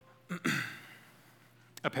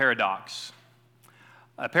a paradox.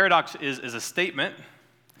 A paradox is a statement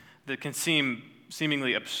that can seem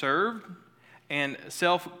seemingly absurd and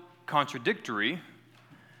self-contradictory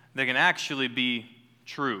that can actually be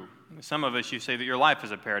true. Some of us, you say that your life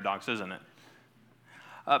is a paradox, isn't it?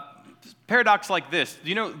 Paradox like this,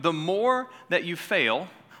 the more that you fail,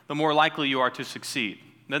 the more likely you are to succeed.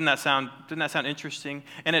 Didn't that sound interesting?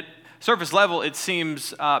 And at surface level, it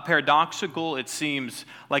seems paradoxical. It seems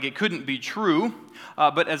like it couldn't be true.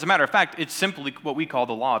 But as a matter of fact, it's simply what we call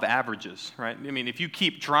the law of averages, right? I mean, if you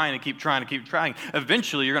keep trying,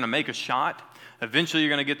 eventually you're going to make a shot. Eventually you're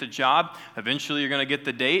going to get the job. Eventually you're going to get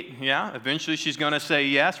the date. Yeah, eventually she's going to say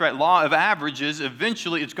yes, right? Law of averages,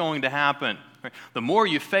 eventually it's going to happen. Right? The more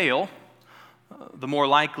you fail, the more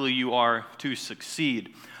likely you are to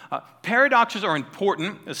succeed. Paradoxes are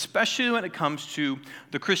important, especially when it comes to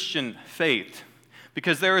the Christian faith,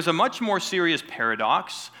 because there is a much more serious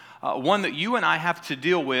paradox, one that you and I have to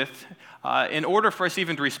deal with in order for us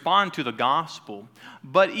even to respond to the gospel.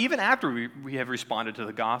 But even after we have responded to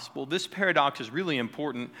the gospel, this paradox is really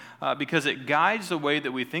important because it guides the way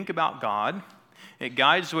that we think about God. It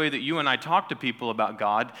guides the way that you and I talk to people about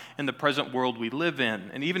God in the present world we live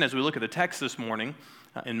in. And even as we look at the text this morning,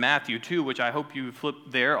 in Matthew 2, which I hope you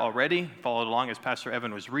flipped there already, followed along as Pastor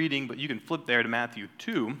Evan was reading, but you can flip there to Matthew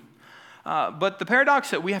 2. But the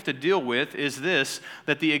paradox that we have to deal with is this,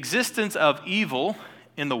 that the existence of evil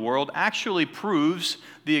in the world actually proves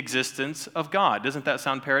the existence of God. Doesn't that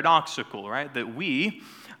sound paradoxical, right? That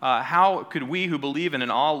how could we who believe in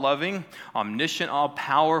an all-loving, omniscient,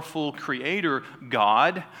 all-powerful creator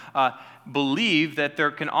God believe that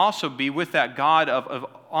there can also be, with that God of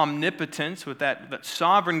omnipotence, with that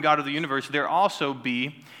sovereign God of the universe, there also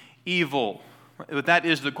be evil? But that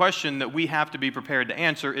is the question that we have to be prepared to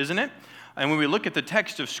answer, isn't it? And when we look at the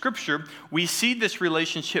text of Scripture, we see this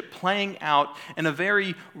relationship playing out in a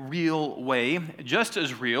very real way, just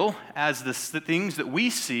as real as the things that we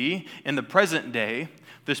see in the present day,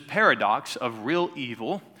 this paradox of real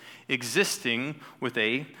evil existing with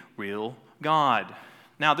a real God.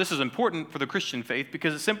 Now, this is important for the Christian faith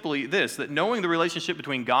because it's simply this, that knowing the relationship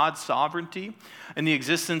between God's sovereignty and the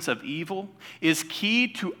existence of evil is key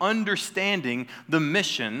to understanding the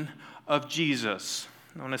mission of Jesus.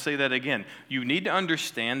 I want to say that again. You need to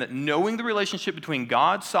understand that knowing the relationship between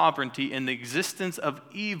God's sovereignty and the existence of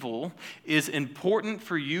evil is important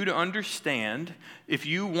for you to understand if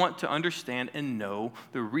you want to understand and know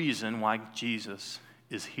the reason why Jesus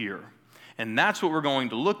is here. And that's what we're going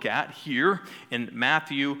to look at here in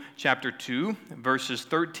Matthew chapter 2, verses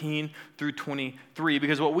 13 through 23.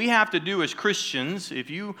 Because what we have to do as Christians, if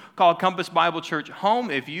you call Compass Bible Church home,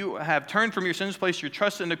 if you have turned from your sins, placed your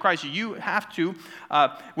trust into Christ, you have to,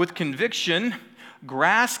 with conviction,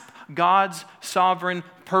 grasp God's sovereign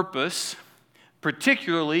purpose,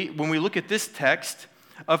 particularly when we look at this text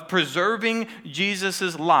of preserving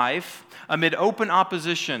Jesus' life amid open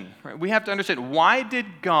opposition. Right? We have to understand, why did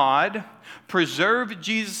God preserve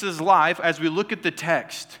Jesus' life as we look at the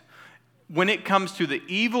text when it comes to the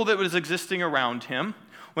evil that was existing around him,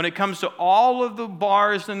 when it comes to all of the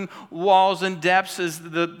bars and walls and depths, as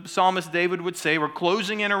the psalmist David would say, were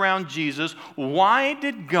closing in around Jesus. Why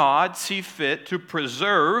did God see fit to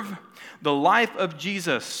preserve the life of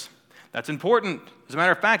Jesus? That's important. As a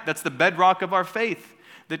matter of fact, that's the bedrock of our faith,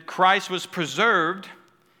 that Christ was preserved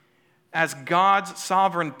as God's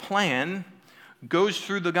sovereign plan goes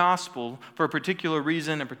through the gospel for a particular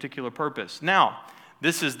reason and particular purpose. Now,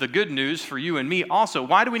 this is the good news for you and me also.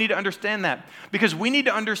 Why do we need to understand that? Because we need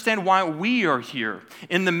to understand why we are here.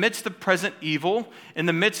 In the midst of present evil, in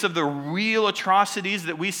the midst of the real atrocities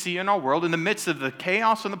that we see in our world, in the midst of the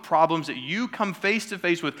chaos and the problems that you come face to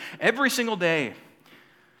face with every single day.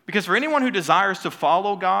 Because for anyone who desires to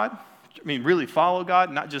follow God, really follow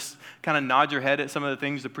God, not just kind of nod your head at some of the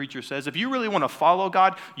things the preacher says. If you really want to follow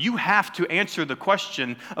God, you have to answer the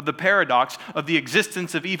question of the paradox of the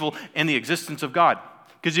existence of evil and the existence of God.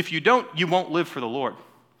 Because if you don't, you won't live for the Lord.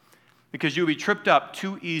 Because you'll be tripped up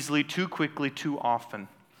too easily, too quickly, too often.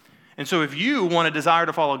 And so if you want a desire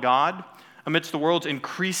to follow God, amidst the world's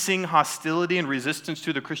increasing hostility and resistance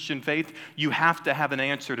to the Christian faith, you have to have an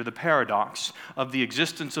answer to the paradox of the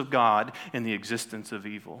existence of God and the existence of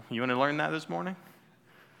evil. You want to learn that this morning?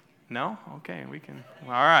 No? Okay, we can.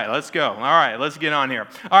 All right, let's go. All right, let's get on here.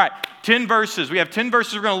 All right, 10 verses. We have 10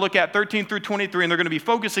 verses we're going to look at, 13 through 23, and they're going to be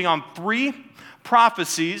focusing on 3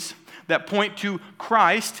 prophecies that point to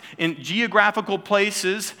Christ in geographical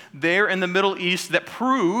places there in the Middle East that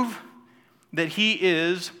prove that he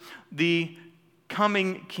is the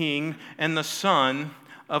coming King and the Son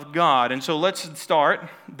of God. And so let's start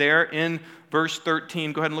there in verse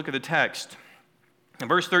 13. Go ahead and look at the text. In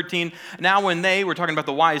verse 13, now when we're talking about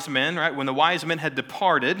the wise men, right? When the wise men had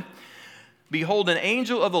departed, behold, an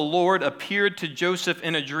angel of the Lord appeared to Joseph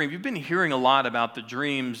in a dream. You've been hearing a lot about the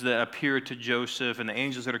dreams that appear to Joseph and the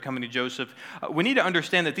angels that are coming to Joseph. We need to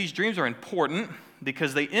understand that these dreams are important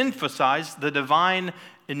because they emphasize the divine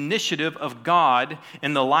initiative of God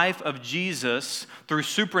in the life of Jesus through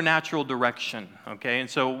supernatural direction, okay? And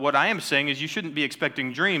so what I am saying is you shouldn't be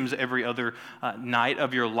expecting dreams every other night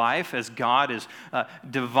of your life as God is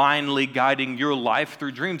divinely guiding your life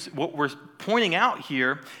through dreams. What we're pointing out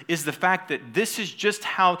here is the fact that this is just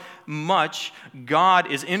how much God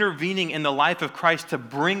is intervening in the life of Christ to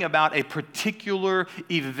bring about a particular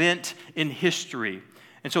event in history.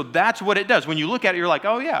 And so that's what it does. When you look at it, you're like,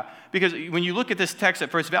 oh yeah. Because when you look at this text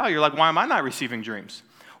at first value, you're like, why am I not receiving dreams?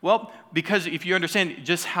 Well, because if you understand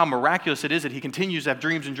just how miraculous it is that he continues to have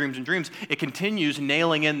dreams and dreams and dreams, it continues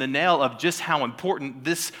nailing in the nail of just how important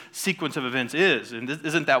this sequence of events is. And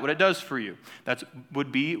isn't that what it does for you? That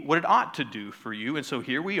would be what it ought to do for you. And so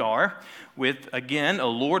here we are with, again, a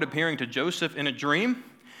Lord appearing to Joseph in a dream.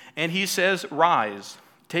 And he says, rise,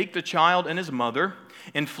 take the child and his mother,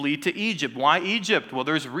 and flee to Egypt. Why Egypt? Well,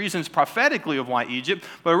 there's reasons prophetically of why Egypt,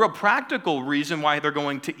 but a real practical reason why they're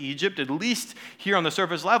going to Egypt, at least here on the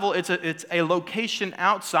surface level, it's a location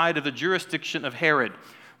outside of the jurisdiction of Herod.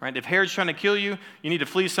 Right? If Herod's trying to kill you, you need to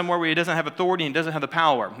flee somewhere where he doesn't have authority and doesn't have the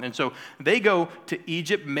power. And so they go to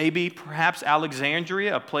Egypt, maybe perhaps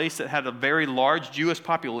Alexandria, a place that had a very large Jewish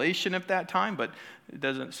population at that time, but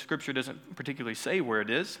Scripture doesn't particularly say where it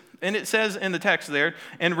is. And it says in the text there,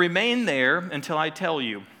 and remain there until I tell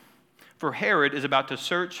you, for Herod is about to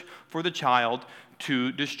search for the child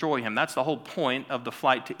to destroy him. That's the whole point of the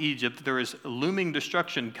flight to Egypt. There is looming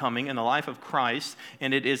destruction coming in the life of Christ,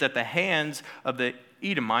 and it is at the hands of the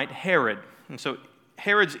Edomite Herod. And so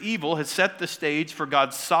Herod's evil has set the stage for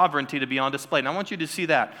God's sovereignty to be on display. And I want you to see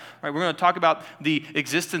that. Right? We're going to talk about the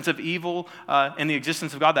existence of evil and the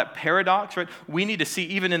existence of God, that paradox. Right? We need to see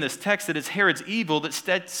even in this text that it's Herod's evil that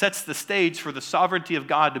sets the stage for the sovereignty of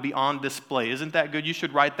God to be on display. Isn't that good? You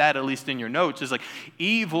should write that at least in your notes. It's like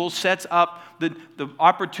evil sets up the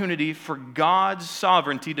opportunity for God's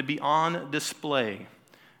sovereignty to be on display.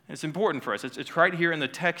 It's important for us. It's right here in the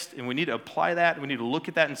text, and we need to apply that. We need to look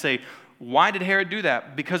at that and say, why did Herod do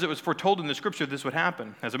that? Because it was foretold in the Scripture this would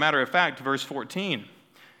happen. As a matter of fact, verse 14,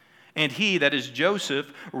 and he, that is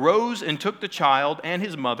Joseph, rose and took the child and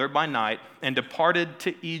his mother by night and departed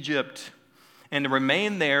to Egypt and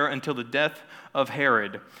remained there until the death of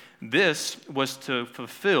Herod. This was to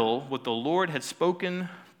fulfill what the Lord had spoken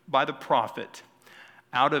by the prophet,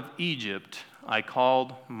 out of Egypt I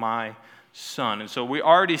called my son. And so we're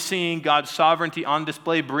already seeing God's sovereignty on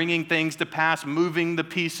display, bringing things to pass, moving the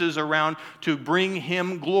pieces around to bring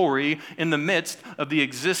him glory in the midst of the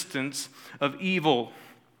existence of evil.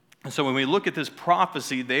 And so when we look at this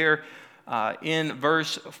prophecy there in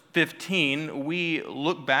verse 15, we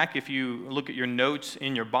look back, if you look at your notes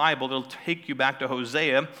in your Bible, it'll take you back to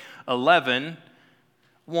Hosea 11:1.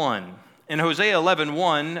 In Hosea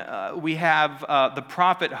 11:1, we have the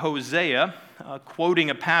prophet Hosea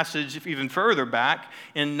quoting a passage even further back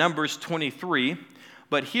in Numbers 23.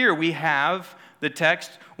 But here we have the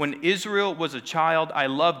text, when Israel was a child, I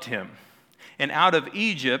loved him. And out of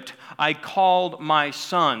Egypt, I called my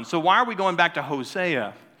son. So why are we going back to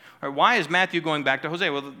Hosea? Or why is Matthew going back to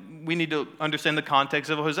Hosea? Well, we need to understand the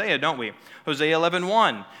context of Hosea, don't we? Hosea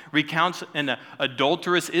 11:1 recounts an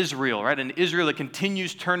adulterous Israel, right? An Israel that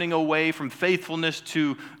continues turning away from faithfulness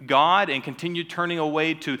to God and continue turning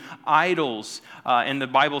away to idols. And the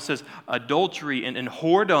Bible says adultery and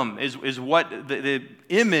whoredom is what the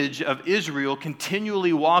image of Israel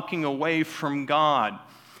continually walking away from God.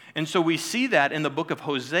 And so we see that in the book of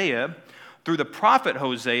Hosea through the prophet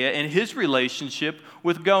Hosea and his relationship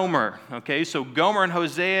with Gomer. Okay, so Gomer and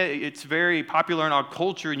Hosea, it's very popular in our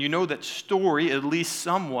culture, and you know that story at least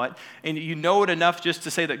somewhat, and you know it enough just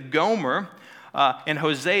to say that Gomer and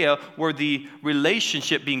Hosea were the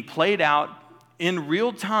relationship being played out in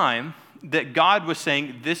real time, that God was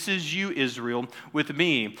saying, this is you, Israel, with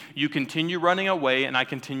me. You continue running away, and I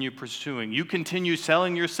continue pursuing. You continue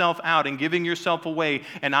selling yourself out and giving yourself away,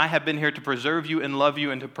 and I have been here to preserve you and love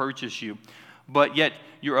you and to purchase you. But yet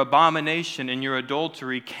your abomination and your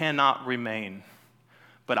adultery cannot remain.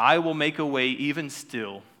 But I will make a way even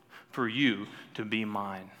still for you to be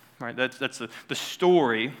mine. Right? That's the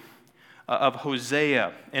story of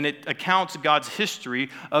Hosea, and it accounts God's history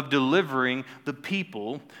of delivering the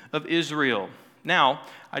people of Israel. Now,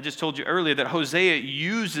 I just told you earlier that Hosea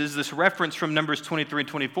uses this reference from Numbers 23 and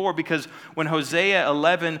 24 because when Hosea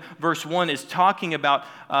 11 verse 1 is talking about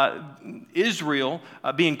Israel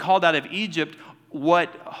being called out of Egypt, what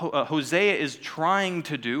Hosea is trying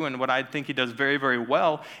to do, and what I think he does very, very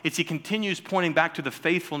well, is he continues pointing back to the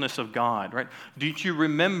faithfulness of God, right? Don't you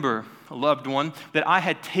remember, loved one, that I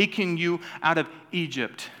had taken you out of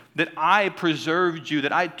Egypt, that I preserved you,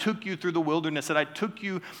 that I took you through the wilderness, that I took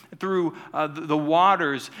you through the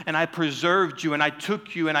waters, and I preserved you, and I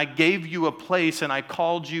took you, and I gave you a place, and I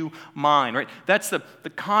called you mine, right? That's the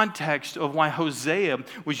context of why Hosea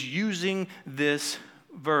was using this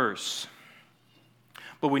verse.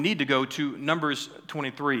 But we need to go to Numbers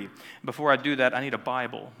 23. Before I do that, I need a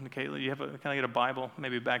Bible. Okay, can I get a Bible?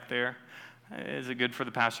 Maybe back there. Is it good for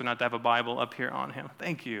the pastor not to have a Bible up here on him?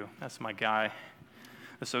 Thank you. That's my guy.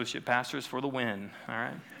 Associate pastors for the win. All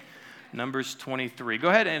right. Numbers 23. Go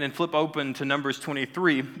ahead and flip open to Numbers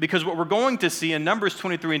 23, because what we're going to see in Numbers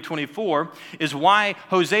 23 and 24 is why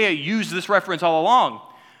Hosea used this reference all along.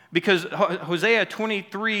 Because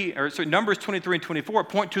Numbers 23 and 24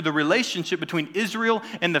 point to the relationship between Israel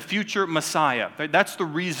and the future Messiah. That's the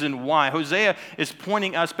reason why. Hosea is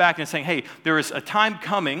pointing us back and saying, hey, there is a time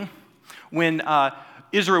coming when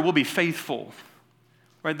Israel will be faithful.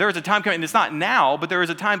 Right? There is a time coming, and it's not now, but there is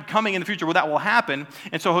a time coming in the future where that will happen.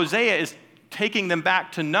 And so Hosea is taking them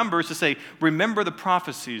back to Numbers to say, remember the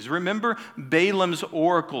prophecies, remember Balaam's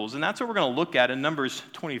oracles. And that's what we're going to look at in Numbers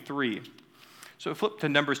 23. So flip to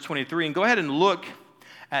Numbers 23 and go ahead and look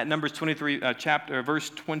at Numbers 23, verse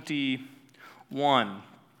 21.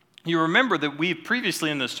 You remember that we previously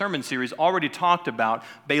in the sermon series already talked about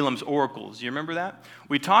Balaam's oracles. You remember that?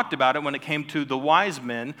 We talked about it when it came to the wise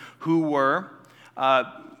men who were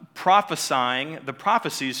prophesying the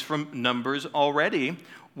prophecies from Numbers already,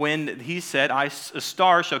 when he said, a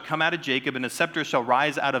star shall come out of Jacob and a scepter shall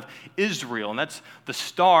rise out of Israel. And that's the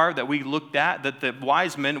star that we looked at, that the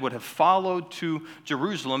wise men would have followed to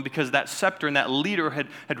Jerusalem, because that scepter and that leader had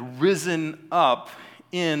risen up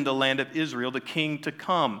in the land of Israel, the king to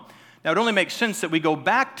come. Now, it only makes sense that we go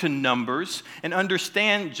back to Numbers and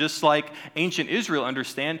understand, just like ancient Israel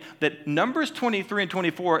understand, that Numbers 23 and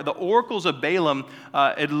 24, the oracles of Balaam,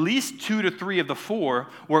 at least 2 to 3 of the 4,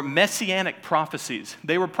 were messianic prophecies.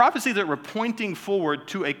 They were prophecies that were pointing forward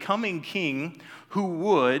to a coming king who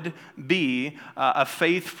would be a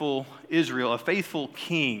faithful Israel, a faithful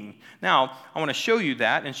king. Now, I want to show you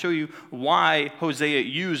that and show you why Hosea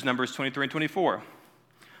used Numbers 23 and 24.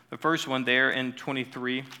 The first one there in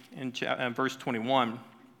 23, in verse 21.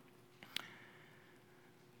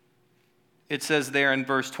 It says there in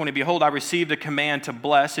verse 20, behold, I received a command to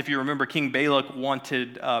bless. If you remember, King Balak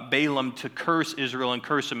wanted Balaam to curse Israel and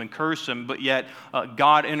curse him, but yet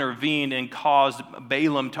God intervened and caused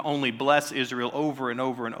Balaam to only bless Israel over and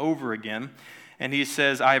over and over again. And he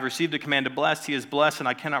says, I have received a command to bless. He is blessed, and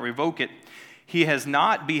I cannot revoke it. He has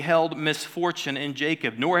not beheld misfortune in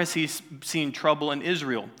Jacob, nor has he seen trouble in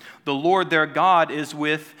Israel. The Lord their God is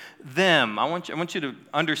with them. I want you to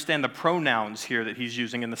understand the pronouns here that he's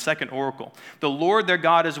using in the second oracle. The Lord their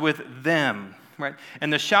God is with them, right?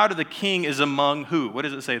 And the shout of the king is among who? What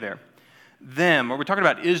does it say there? Them. We're talking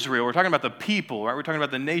about Israel. We're talking about the people, right? We're talking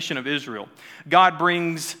about the nation of Israel. God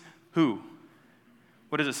brings who?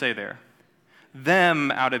 What does it say there? Them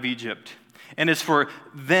out of Egypt. And is for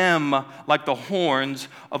them like the horns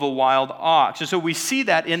of a wild ox. And so we see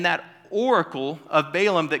that in that oracle of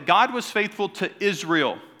Balaam, that God was faithful to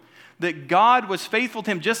Israel, that God was faithful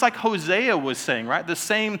to him, just like Hosea was saying, right? The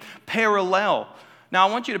same parallel. Now,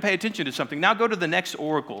 I want you to pay attention to something. Now go to the next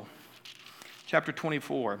oracle, chapter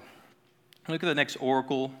 24. Look at the next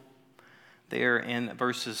oracle there in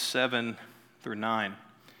verses 7 through 9.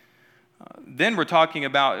 Then we're talking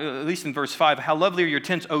about, at least in verse 5, how lovely are your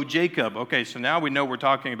tents, O Jacob. Okay, so now we know we're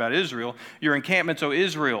talking about Israel. Your encampments, O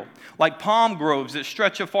Israel, like palm groves that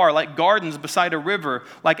stretch afar, like gardens beside a river,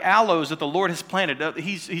 like aloes that the Lord has planted.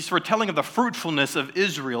 He's foretelling of the fruitfulness of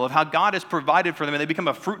Israel, of how God has provided for them, and they become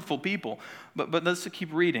a fruitful people. But let's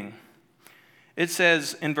keep reading. It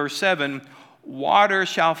says in verse 7, water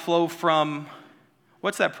shall flow from,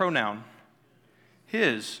 what's that pronoun?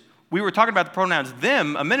 His. We were talking about the pronouns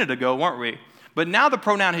them a minute ago, weren't we? But now the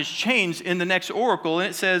pronoun has changed in the next oracle, and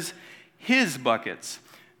it says his buckets.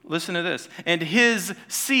 Listen to this. And his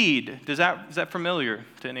seed. Is that familiar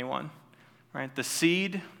to anyone? Right? The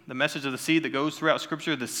seed, the message of the seed that goes throughout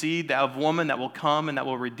Scripture, the seed of woman that will come and that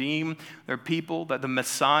will redeem their people, that the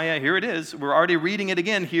Messiah, here it is. We're already reading it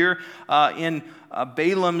again here in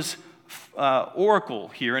Balaam's oracle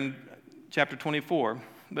here in chapter 24.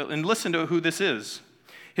 And listen to who this is.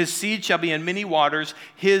 His seed shall be in many waters.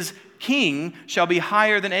 His king shall be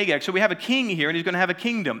higher than Agag. So we have a king here, and he's going to have a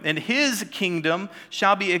kingdom. And his kingdom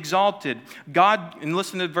shall be exalted. God, and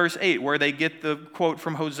listen to verse 8, where they get the quote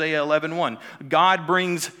from Hosea 11:1. God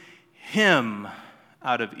brings him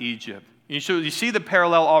out of Egypt. So you see the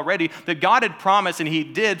parallel already that God had promised, and he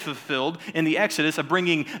did fulfilled in the Exodus of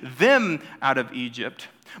bringing them out of Egypt.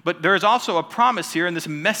 But there is also a promise here in this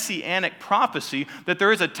messianic prophecy that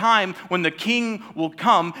there is a time when the king will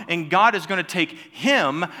come and God is going to take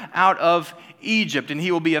him out of Egypt, and he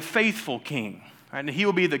will be a faithful king. Right? And he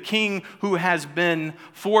will be the king who has been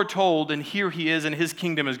foretold, and here he is, and his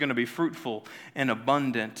kingdom is going to be fruitful and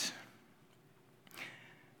abundant.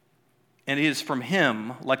 And it is from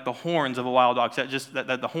him, like the horns of a wild ox.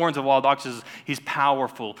 That the horns of a wild ox is he's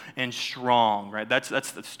powerful and strong, right? That's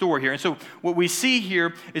the story here. And so what we see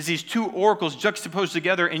here is these two oracles juxtaposed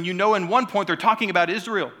together. And you know, in one point they're talking about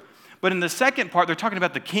Israel, but in the second part they're talking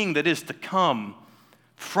about the king that is to come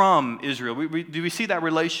from Israel. Do we see that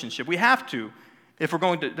relationship? We have to, if we're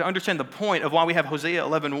going to understand the point of why we have Hosea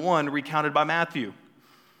 11:1 recounted by Matthew.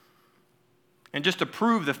 And just to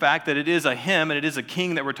prove the fact that it is a him and it is a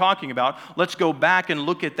king that we're talking about, let's go back and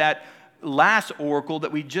look at that last oracle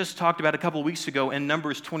that we just talked about a couple of weeks ago in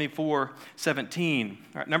Numbers 24:17.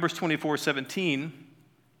 All right, Numbers 24:17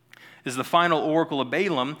 is the final oracle of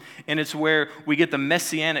Balaam, and it's where we get the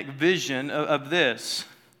messianic vision of this.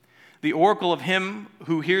 The oracle of him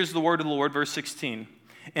who hears the word of the Lord, verse 16,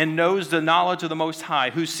 and knows the knowledge of the Most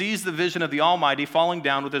High, who sees the vision of the Almighty falling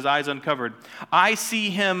down with his eyes uncovered. I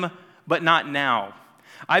see him, but not now.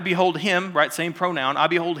 I behold him, right, same pronoun, I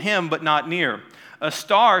behold him, but not near. A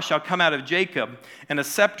star shall come out of Jacob, and a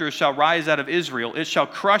scepter shall rise out of Israel. It shall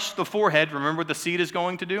crush the forehead. Remember what the seed is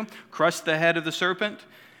going to do? Crush the head of the serpent.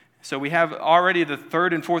 So we have already the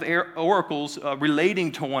third and fourth oracles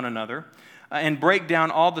relating to one another. And break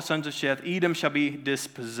down all the sons of Sheth. Edom shall be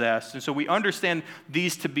dispossessed. And so we understand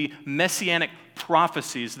these to be messianic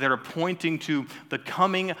prophecies that are pointing to the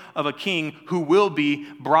coming of a king who will be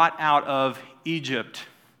brought out of Egypt.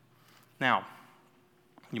 Now,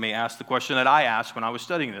 you may ask the question that I asked when I was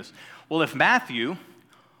studying this. Well, if Matthew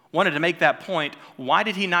wanted to make that point, why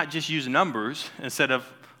did he not just use Numbers instead of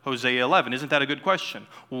Hosea 11? Isn't that a good question?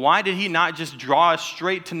 Why did he not just draw us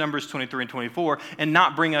straight to Numbers 23 and 24 and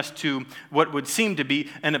not bring us to what would seem to be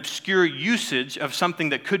an obscure usage of something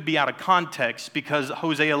that could be out of context, because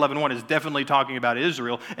Hosea 11:1 is definitely talking about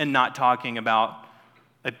Israel and not talking about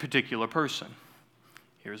a particular person?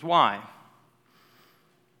 Here's why.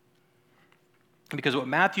 Because what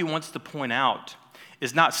Matthew wants to point out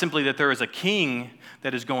is not simply that there is a king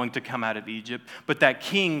that is going to come out of Egypt, but that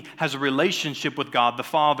king has a relationship with God the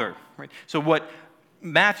Father. Right? So what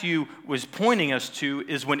Matthew was pointing us to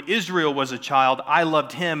is when Israel was a child, I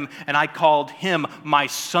loved him and I called him my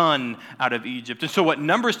son out of Egypt. And so what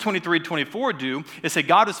Numbers 23:24 do is say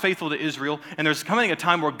God is faithful to Israel, and there's coming a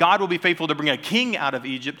time where God will be faithful to bring a king out of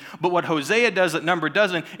Egypt. But what Hosea does that Number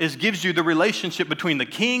doesn't is gives you the relationship between the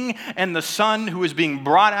king and the son who is being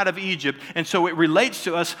brought out of Egypt. And so it relates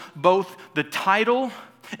to us both the title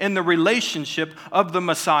and the relationship of the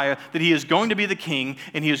Messiah, that he is going to be the king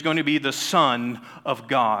and he is going to be the Son of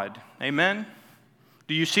God. Amen?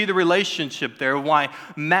 Do you see the relationship there? Why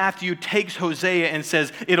Matthew takes Hosea and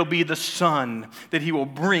says it'll be the son that he will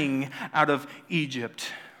bring out of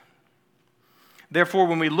Egypt. Therefore,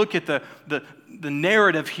 when we look at the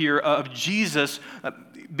narrative here of Jesus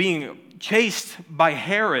being chased by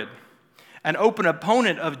Herod, an open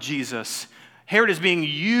opponent of Jesus, Herod is being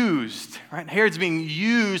used, right? Herod's being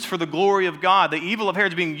used for the glory of God. The evil of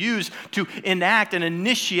Herod is being used to enact and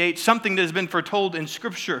initiate something that has been foretold in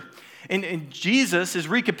Scripture. And Jesus is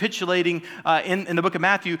recapitulating in the book of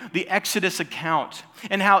Matthew the Exodus account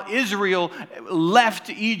and how Israel left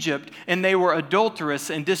Egypt and they were adulterous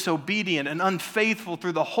and disobedient and unfaithful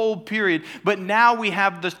through the whole period. But now we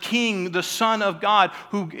have the King, the Son of God,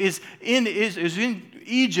 who is in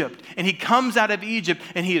Egypt, and he comes out of Egypt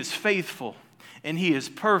and he is faithful. And he is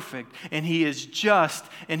perfect, and he is just,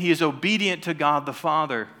 and he is obedient to God the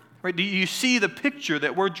Father. Right? Do you see the picture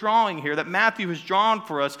that we're drawing here, that Matthew has drawn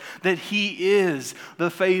for us, that he is the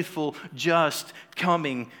faithful, just,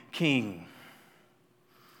 coming king?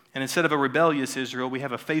 And instead of a rebellious Israel, we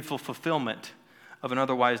have a faithful fulfillment of an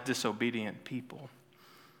otherwise disobedient people.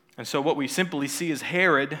 And so what we simply see is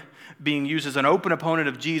Herod being used as an open opponent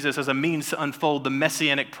of Jesus as a means to unfold the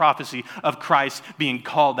messianic prophecy of Christ being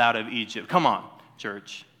called out of Egypt. Come on,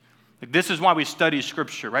 church. This is why we study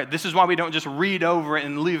Scripture, right? This is why we don't just read over it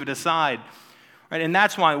and leave it aside. Right? And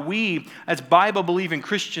that's why we, as Bible-believing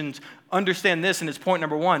Christians, understand this, and it's point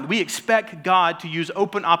number one. We expect God to use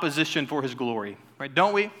open opposition for his glory, right?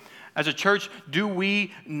 Don't we? As a church, do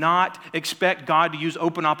we not expect God to use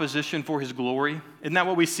open opposition for his glory? Isn't that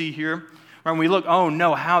what we see here? When we look, oh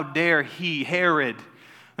no, how dare he, Herod?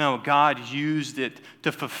 No, God used it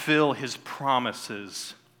to fulfill his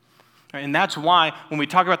promises. And that's why when we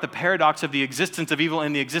talk about the paradox of the existence of evil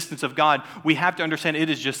and the existence of God, we have to understand it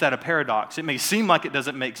is just that, a paradox. It may seem like it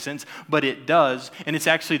doesn't make sense, but it does. And it's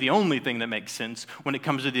actually the only thing that makes sense when it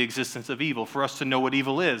comes to the existence of evil. For us to know what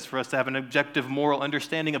evil is, for us to have an objective moral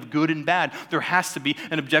understanding of good and bad, there has to be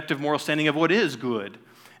an objective moral standing of what is good.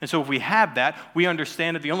 And so if we have that, we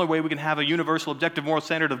understand that the only way we can have a universal objective moral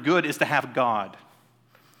standard of good is to have God.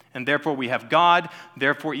 And therefore we have God,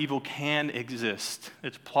 therefore evil can exist.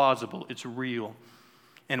 It's plausible, it's real.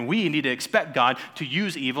 And we need to expect God to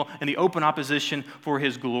use evil in the open opposition for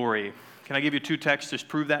his glory. Can I give you two texts to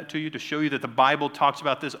prove that to you, to show you that the Bible talks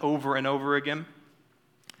about this over and over again?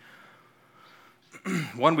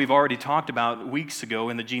 One we've already talked about weeks ago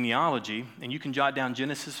in the genealogy, and you can jot down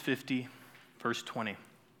Genesis 50, verse 20.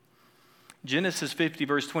 Genesis 50,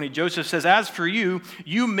 verse 20, Joseph says, "As for you,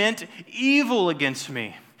 you meant evil against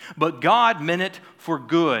me, but God meant it for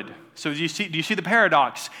good." So do you see the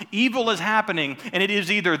paradox? Evil is happening, and it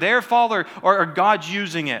is either their fault or God's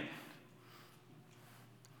using it.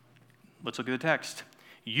 Let's look at the text.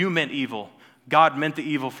 You meant evil. God meant the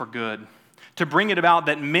evil for good, to bring it about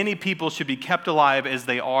that many people should be kept alive as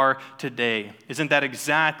they are today. Isn't that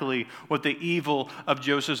exactly what the evil of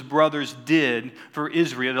Joseph's brothers did for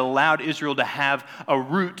Israel? It allowed Israel to have a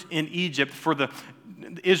root in Egypt, for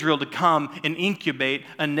Israel to come and incubate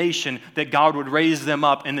a nation that God would raise them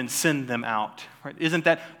up and then send them out. Right? Isn't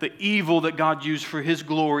that the evil that God used for his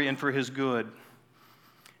glory and for his good?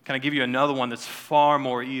 Can I give you another one that's far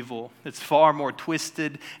more evil, that's far more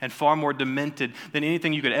twisted and far more demented than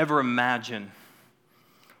anything you could ever imagine?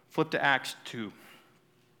 Flip to Acts 2.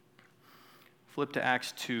 Flip to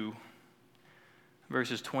Acts 2,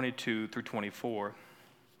 verses 22 through 24.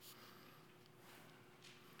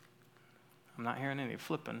 I'm not hearing any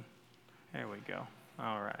flipping. There we go.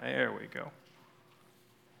 All right, there we go.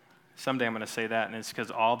 Someday I'm going to say that, and it's because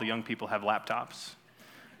all the young people have laptops,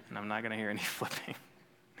 and I'm not going to hear any flipping.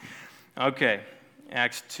 Okay,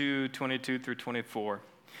 Acts 2, 22 through 24.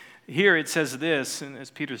 Here it says this, and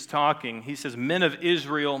as Peter's talking, he says, "Men of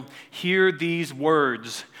Israel, hear these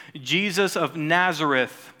words. Jesus of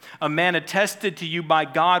Nazareth, a man attested to you by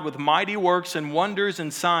God with mighty works and wonders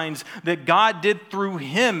and signs that God did through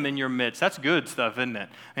him in your midst." That's good stuff, isn't it?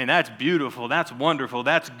 I mean, that's beautiful, that's wonderful,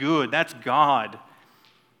 that's good, that's God.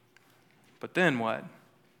 But then what?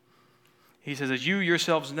 He says, "As you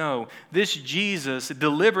yourselves know, this Jesus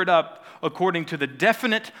delivered up according to the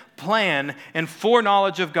definite plan and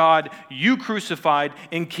foreknowledge of God, you crucified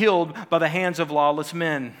and killed by the hands of lawless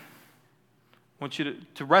men." I want you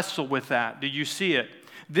to wrestle with that. Do you see it?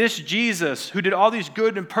 This Jesus, who did all these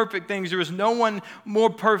good and perfect things, there was no one more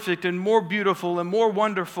perfect and more beautiful and more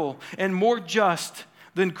wonderful and more just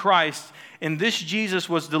than Christ. And this Jesus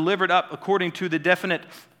was delivered up according to the definite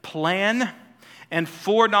plan and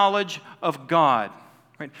foreknowledge of God.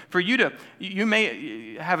 Right? For you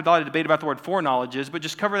may have a lot of debate about the word foreknowledge is, but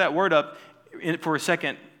just cover that word up for a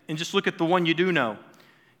second and just look at the one you do know.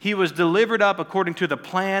 He was delivered up according to the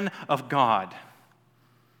plan of God.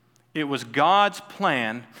 It was God's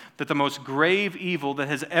plan that the most grave evil that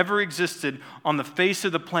has ever existed on the face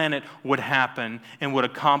of the planet would happen and would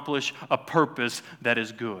accomplish a purpose that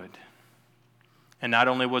is good. And not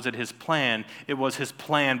only was it his plan, it was his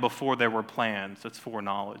plan before there were plans. That's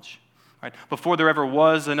foreknowledge. Right? Before there ever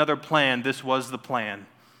was another plan, this was the plan.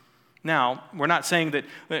 Now, we're not saying that,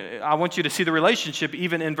 I want you to see the relationship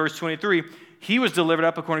even in verse 23. He was delivered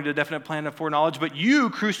up according to the definite plan of foreknowledge, but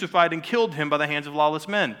you crucified and killed him by the hands of lawless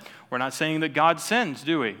men. We're not saying that God sins,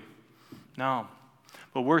 do we? No.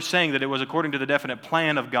 But we're saying that it was according to the definite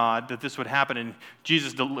plan of God that this would happen, and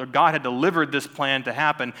God had delivered this plan to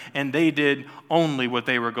happen, and they did only what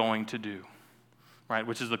they were going to do. Right,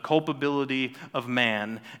 which is the culpability of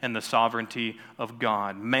man and the sovereignty of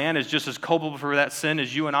God. Man is just as culpable for that sin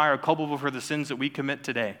as you and I are culpable for the sins that we commit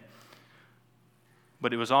today.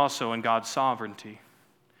 But it was also in God's sovereignty,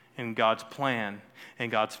 in God's plan, and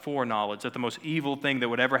God's foreknowledge that the most evil thing that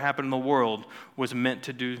would ever happen in the world was meant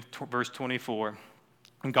to do, verse 24.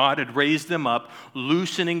 God had raised them up,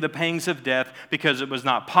 loosening the pangs of death because it was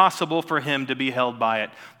not possible for him to be held by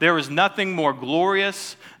it. There was nothing more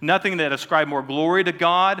glorious, nothing that ascribed more glory to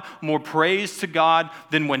God, more praise to God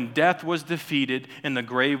than when death was defeated and the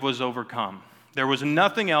grave was overcome. There was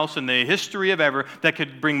nothing else in the history of ever that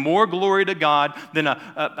could bring more glory to God than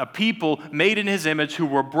a people made in His image who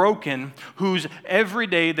were broken, whose every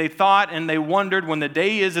day they thought and they wondered when the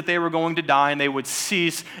day is that they were going to die and they would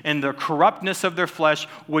cease and the corruptness of their flesh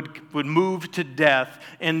would move to death.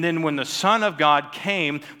 And then when the Son of God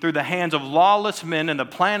came through the hands of lawless men and the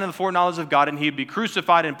plan and the foreknowledge of God, and He'd be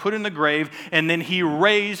crucified and put in the grave, and then He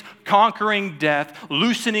raised, conquering death,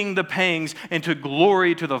 loosening the pangs, into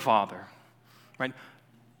glory to the Father. Right?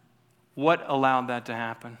 What allowed that to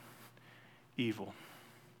happen? Evil.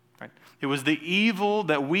 Right? It was the evil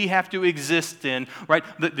that we have to exist in, right?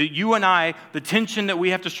 You and I, the tension that we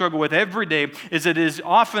have to struggle with every day is it is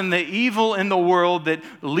often the evil in the world that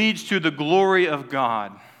leads to the glory of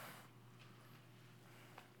God.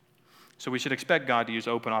 So we should expect God to use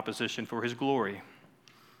open opposition for His glory.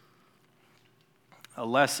 A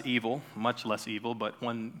less evil, much less evil, but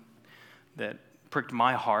one that pricked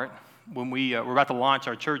my heart. When we were about to launch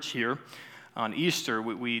our church here on Easter,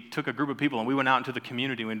 we took a group of people and we went out into the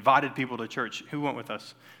community. We invited people to church. Who went with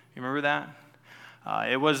us? You remember that?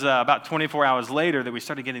 It was about 24 hours later that we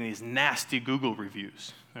started getting these nasty Google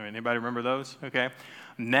reviews. Anybody remember those? Okay.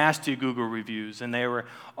 Nasty Google reviews. And they were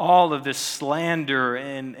all of this slander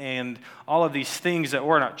and all of these things that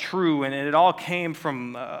were not true. And it all came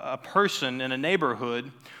from a person in a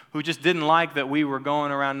neighborhood who just didn't like that we were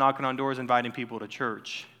going around knocking on doors inviting people to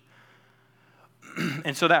church.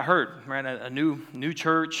 And so that hurt, right? A new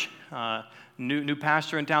church, new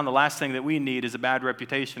pastor in town. The last thing that we need is a bad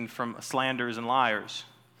reputation from slanders and liars,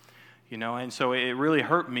 And so it really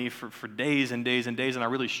hurt me for days and days and days, and I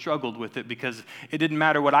really struggled with it because it didn't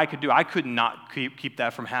matter what I could do. I could not keep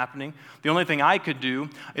that from happening. The only thing I could do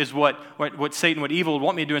is what Satan, what evil would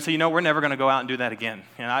want me to do, and say, we're never going to go out and do that again.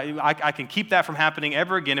 And I can keep that from happening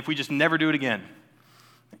ever again if we just never do it again.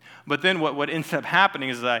 But then what ended up happening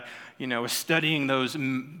is that I was studying those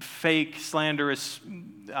fake, slanderous,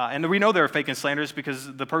 and we know they're fake and slanderous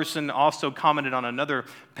because the person also commented on another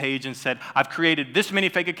page and said, I've created this many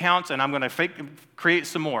fake accounts and I'm going to create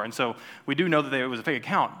some more. And so we do know that it was a fake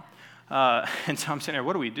account. And so I'm sitting there,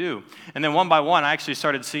 what do we do? And then one by one, I actually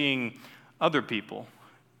started seeing other people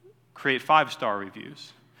create 5-star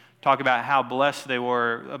reviews. Talk about how blessed they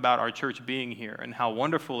were about our church being here and how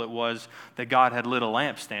wonderful it was that God had lit a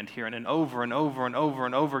lampstand here. And then over and over and over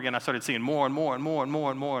and over again, I started seeing more and more and more and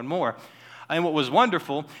more and more and more. And what was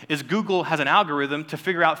wonderful is Google has an algorithm to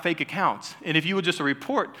figure out fake accounts. And if you would just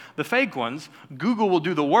report the fake ones, Google will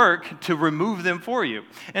do the work to remove them for you.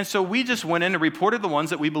 And so we just went in and reported the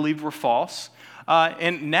ones that we believed were false.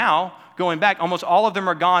 And now, going back, almost all of them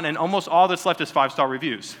are gone, and almost all that's left is 5-star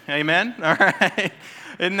reviews. Amen? All right?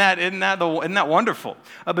 Isn't that wonderful?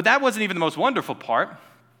 But that wasn't even the most wonderful part.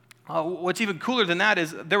 What's even cooler than that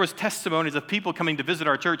is there was testimonies of people coming to visit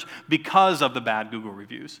our church because of the bad Google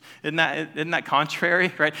reviews. Isn't that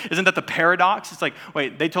contrary, right? Isn't that the paradox? It's like,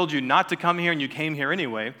 wait, they told you not to come here and you came here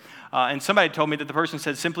anyway. And somebody told me that the person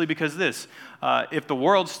said simply because this, if the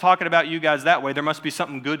world's talking about you guys that way, there must be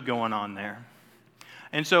something good going on there.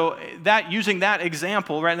 And so using that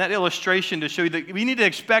example, right, and that illustration to show you that we need to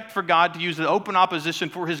expect for God to use the open opposition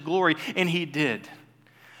for His glory, and He did.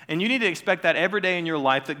 And you need to expect that every day in your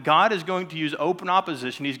life, that God is going to use open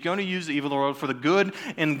opposition. He's going to use the evil of the world for the good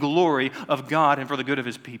and glory of God and for the good of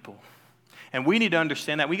His people. And we need to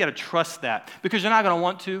understand that. We got to trust that because you're not going to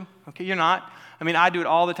want to. Okay, you're not. I do it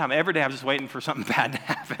all the time. Every day I'm just waiting for something bad to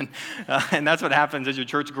happen. And that's what happens as your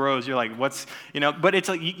church grows. You're like, but it's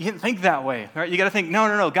like you can't think that way, right? You got to think,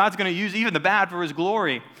 no. God's going to use even the bad for His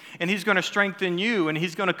glory. And He's going to strengthen you, and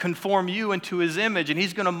He's going to conform you into His image, and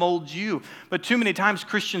He's going to mold you. But too many times,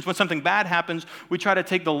 Christians, when something bad happens, we try to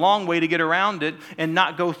take the long way to get around it and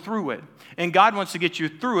not go through it. And God wants to get you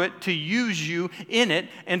through it, to use you in it,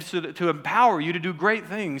 and to empower you to do great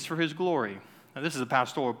things for His glory. Now, this is a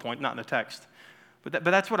pastoral point, not in the text. But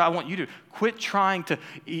that's what I want you to do. Quit trying to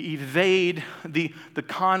evade the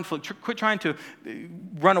conflict. Quit trying to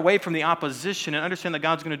run away from the opposition and understand that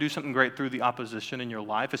God's going to do something great through the opposition in your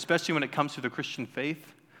life, especially when it comes to the Christian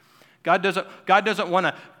faith. God doesn't want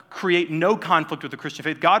to create no conflict with the Christian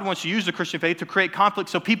faith. God wants to use the Christian faith to create conflict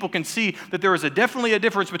so people can see that there is definitely a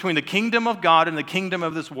difference between the kingdom of God and the kingdom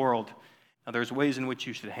of this world. Now, there's ways in which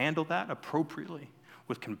you should handle that appropriately,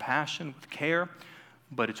 with compassion, with care,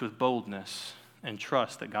 but it's with boldness and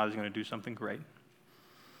trust that God is going to do something great.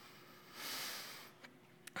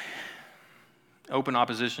 Open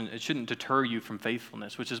opposition, it shouldn't deter you from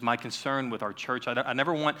faithfulness, which is my concern with our church. I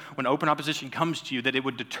never want, when open opposition comes to you, that it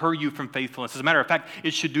would deter you from faithfulness. As a matter of fact,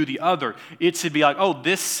 it should do the other. It should be like,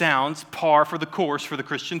 this sounds par for the course for the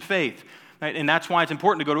Christian faith. right? And that's why it's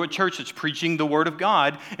important to go to a church that's preaching the Word of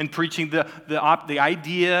God and preaching the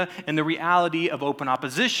idea and the reality of open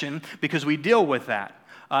opposition, because we deal with that.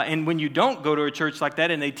 And when you don't go to a church like that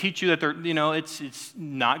and they teach you that it's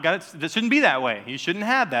not God, it shouldn't be that way. You shouldn't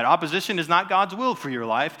have that. Opposition is not God's will for your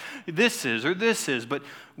life. This is or this is. But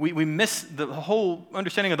we miss the whole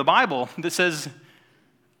understanding of the Bible that says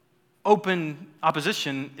open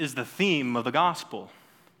opposition is the theme of the gospel.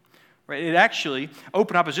 Right? It actually,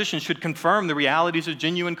 open opposition should confirm the realities of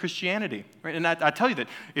genuine Christianity. Right? And I tell you that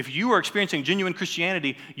if you are experiencing genuine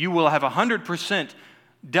Christianity, you will have 100%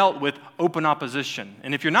 dealt with open opposition.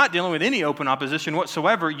 And if you're not dealing with any open opposition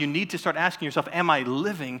whatsoever, you need to start asking yourself, am I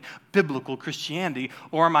living biblical Christianity,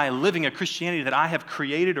 or am I living a Christianity that I have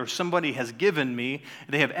created or somebody has given me?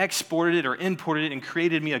 They have exported it or imported it and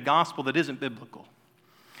created me a gospel that isn't biblical.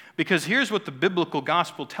 Because here's what the biblical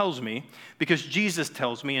gospel tells me, because Jesus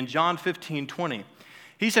tells me in John 15:20.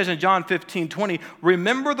 He says in John 15:20,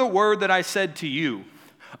 remember the word that I said to you,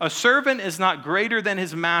 a servant is not greater than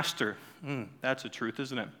his master. That's the truth,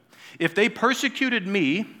 isn't it? If they persecuted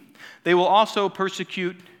me, they will also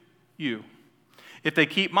persecute you. If they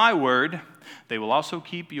keep my word, they will also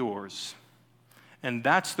keep yours. And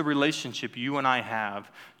that's the relationship you and I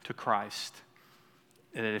have to Christ.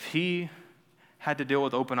 And if he had to deal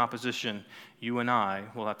with open opposition, you and I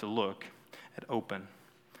will have to look at open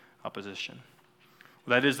opposition.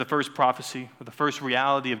 Well, that is the first prophecy, or the first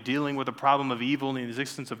reality of dealing with the problem of evil and the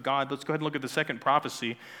existence of God. Let's go ahead and look at the second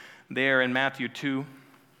prophecy there in Matthew 2,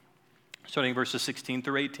 starting verses 16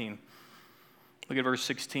 through 18. Look at verse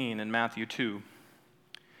 16 in Matthew 2.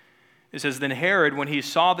 It says, then Herod, when he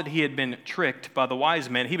saw that he had been tricked by the wise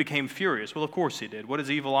men, he became furious. Well, of course he did. What does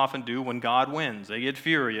evil often do when God wins? They get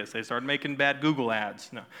furious. They start making bad Google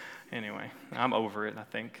ads. No, anyway, I'm over it, I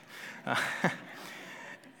think.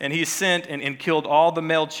 And he sent and killed all the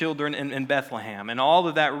male children in Bethlehem and all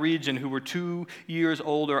of that region who were 2 years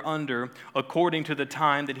old or under, according to the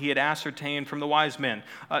time that he had ascertained from the wise men.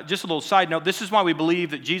 Just a little side note, this is why we believe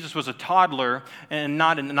that Jesus was a toddler and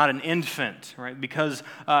not an infant, right? Because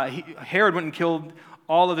Herod went and killed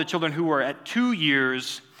all of the children who were at 2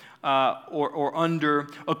 years or under,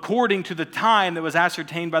 according to the time that was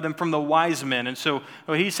ascertained by them from the wise men. And so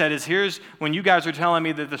what he said is, here's when you guys are telling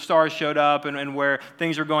me that the stars showed up and where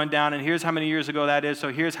things are going down, and here's how many years ago that is,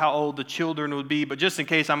 so here's how old the children would be, but just in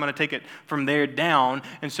case, I'm going to take it from there down.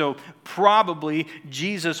 And so probably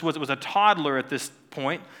Jesus was a toddler at this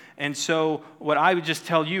point. And so what I would just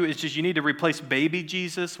tell you is just you need to replace baby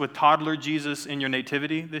Jesus with toddler Jesus in your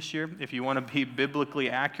nativity this year if you want to be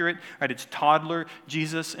biblically accurate. Right? It's toddler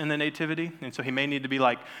Jesus in the nativity. And so he may need to be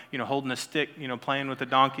like, holding a stick, playing with a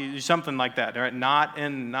donkey, something like that. All right?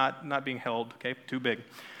 Not being held, okay? Too big.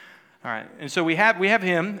 All right. And so we have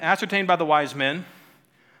him ascertained by the wise men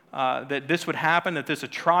that this would happen, that this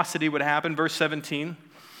atrocity would happen. Verse 17.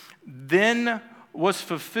 Then was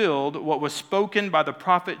fulfilled what was spoken by the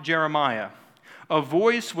prophet Jeremiah. A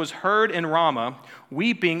voice was heard in Ramah,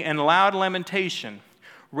 weeping and loud lamentation.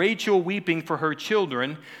 Rachel weeping for her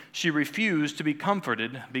children. She refused to be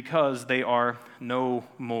comforted because they are no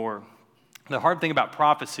more. The hard thing about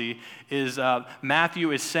prophecy is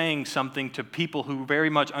Matthew is saying something to people who very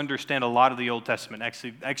much understand a lot of the Old Testament,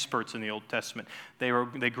 actually experts in the Old Testament.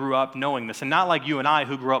 They grew up knowing this. And not like you and I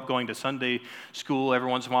who grew up going to Sunday school every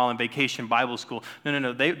once in a while and vacation Bible school.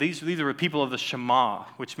 No. These are people of the Shema,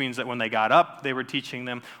 which means that when they got up, they were teaching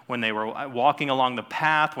them. When they were walking along the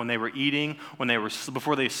path, when they were eating,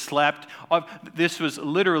 before they slept. This was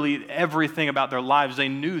literally everything about their lives. They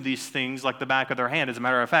knew these things like the back of their hand. As a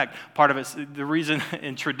matter of fact, part of it's the reason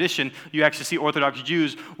in tradition you actually see Orthodox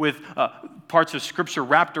Jews with parts of Scripture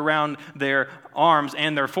wrapped around their arms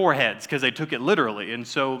and their foreheads because they took it literally. And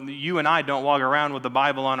so you and I don't walk around with the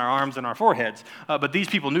Bible on our arms and our foreheads. But these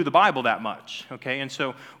people knew the Bible that much. Okay, and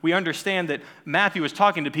so we understand that Matthew was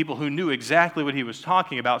talking to people who knew exactly what he was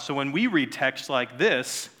talking about. So when we read texts like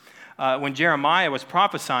this, when Jeremiah was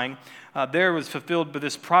prophesying, there was fulfilled by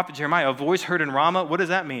this prophet Jeremiah, a voice heard in Ramah. What does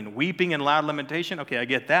that mean? Weeping and loud lamentation? Okay, I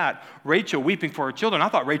get that. Rachel weeping for her children. I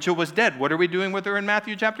thought Rachel was dead. What are we doing with her in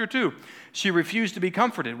Matthew chapter 2? She refused to be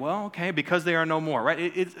comforted. Well, okay, because they are no more, right?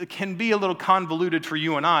 It can be a little convoluted for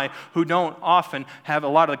you and I who don't often have a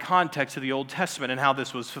lot of the context of the Old Testament and how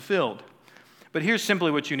this was fulfilled. But here's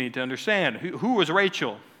simply what you need to understand. Who was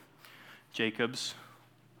Rachel? Jacob's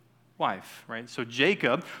wife, right? So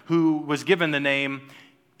Jacob, who was given the name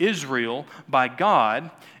Israel by God,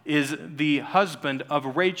 is the husband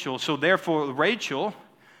of Rachel. So therefore, Rachel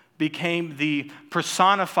became the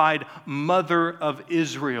personified mother of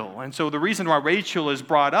Israel. And so the reason why Rachel is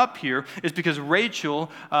brought up here is because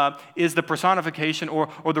Rachel is the personification or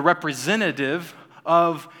the representative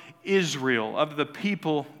of Israel, of the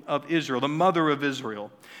people of Israel, the mother of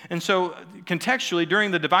Israel. And so contextually,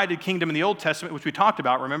 during the divided kingdom in the Old Testament, which we talked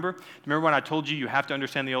about, remember when I told you have to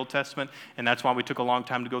understand the Old Testament? And that's why we took a long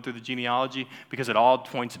time to go through the genealogy, because it all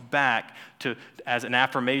points back to as an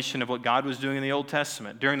affirmation of what God was doing in the Old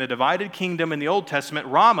Testament. During the divided kingdom in the Old Testament,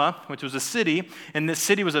 Ramah, which was a city, and this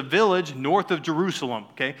city was a village north of Jerusalem,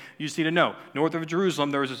 okay? You just need to know, north of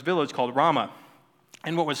Jerusalem, there was this village called Ramah.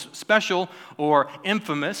 And what was special or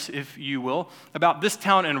infamous, if you will, about this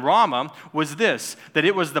town in Ramah was this, that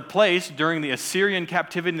it was the place during the Assyrian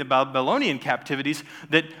captivity and the Babylonian captivities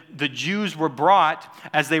that the Jews were brought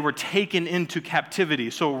as they were taken into captivity.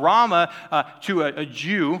 So Ramah, to a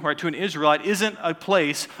Jew, right, to an Israelite, isn't a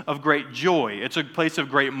place of great joy. It's a place of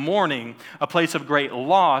great mourning, a place of great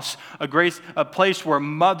loss, a place where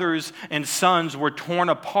mothers and sons were torn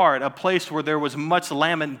apart, a place where there was much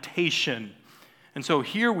lamentation. And so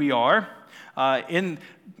here we are in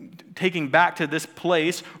taking back to this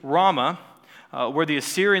place, Ramah, where the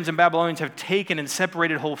Assyrians and Babylonians have taken and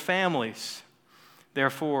separated whole families.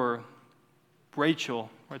 Therefore, Rachel,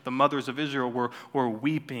 right, the mothers of Israel, were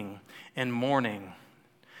weeping and mourning.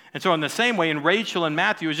 And so in the same way, in Rachel and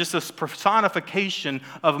Matthew, is just this personification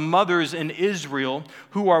of mothers in Israel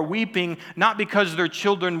who are weeping not because their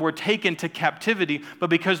children were taken to captivity, but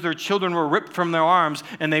because their children were ripped from their arms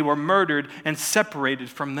and they were murdered and separated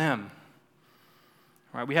from them.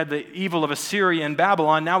 All right, we had the evil of Assyria and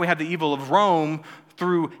Babylon. Now we have the evil of Rome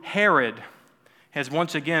through Herod, has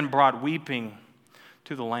once again brought weeping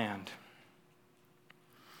to the land.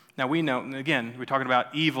 Now we know, again, we're talking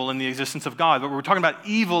about evil in the existence of God, but we're talking about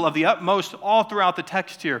evil of the utmost all throughout the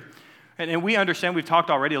text here. And we understand, we've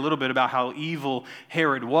talked already a little bit about how evil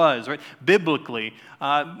Herod was, right, biblically.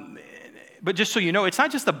 But just so you know, it's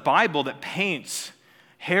not just the Bible that paints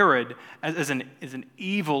Herod as an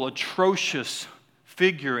evil, atrocious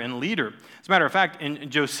figure and leader. As a matter of fact, in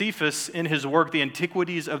Josephus, in his work, The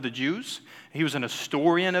Antiquities of the Jews, he was an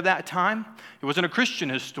historian of that time. He wasn't a Christian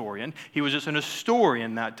historian. He was just an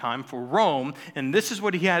historian that time for Rome, and this is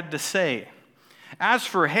what he had to say. As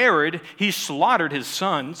for Herod, he slaughtered his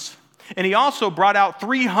sons, and he also brought out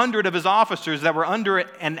 300 of his officers that were under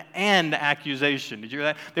an accusation. Did you hear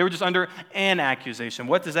that? They were just under an accusation.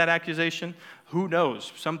 What is that accusation? Who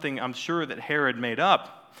knows? Something I'm sure that Herod made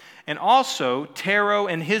up. And also Tero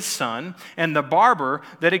and his son and the barber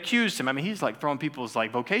that accused him. I mean, he's like throwing people's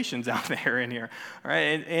like vocations out there in here.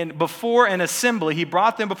 Right? And before an assembly, he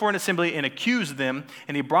brought them before an assembly and accused them,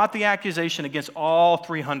 and he brought the accusation against all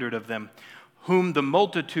 300 of them, whom the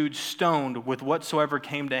multitude stoned with whatsoever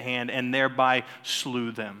came to hand, and thereby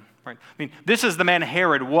slew them. Right? I mean, this is the man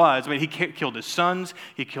Herod was. I mean, he killed his sons,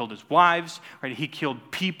 he killed his wives, right? He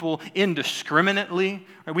killed people indiscriminately.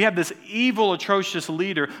 Right? We have this evil, atrocious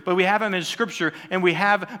leader, but we have him in Scripture, and we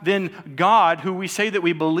have then God, who we say that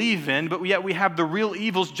we believe in, but yet we have the real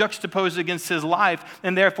evils juxtaposed against his life,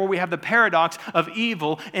 and therefore we have the paradox of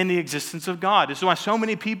evil in the existence of God. This is why so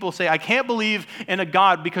many people say, I can't believe in a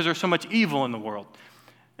God because there's so much evil in the world.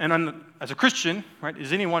 And as a Christian, right,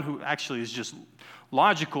 is anyone who actually is just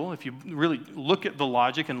logical, if you really look at the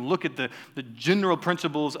logic and look at the general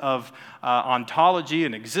principles of ontology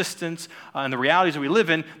and existence and the realities that we live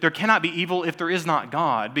in, there cannot be evil if there is not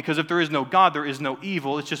God. Because if there is no God, there is no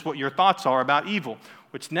evil. It's just what your thoughts are about evil.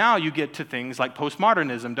 Which now you get to things like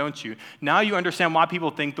postmodernism, don't you? Now you understand why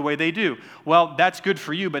people think the way they do. Well, that's good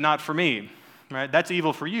for you, but not for me. Right? That's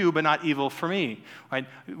evil for you, but not evil for me. Right?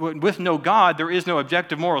 With no God, there is no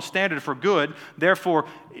objective moral standard for good. Therefore,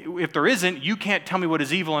 if there isn't, you can't tell me what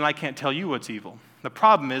is evil, and I can't tell you what's evil. The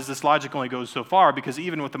problem is this logic only goes so far, because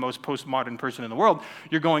even with the most postmodern person in the world,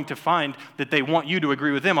 you're going to find that they want you to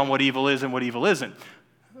agree with them on what evil is and what evil isn't.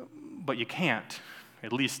 But you can't,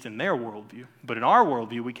 at least in their worldview. But in our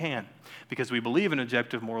worldview, we can, because we believe in an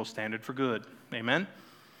objective moral standard for good. Amen?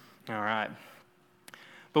 All right.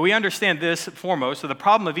 But we understand this foremost, so the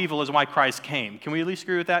problem of evil is why Christ came. Can we at least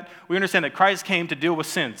agree with that? We understand that Christ came to deal with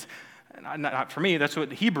sins. Not for me, that's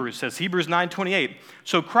what Hebrews says, Hebrews 9:28.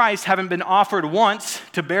 So Christ, having been offered once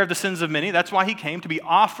to bear the sins of many, that's why he came, to be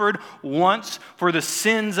offered once for the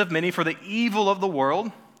sins of many, for the evil of the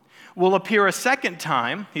world, will appear a second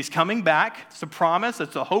time. He's coming back. It's a promise.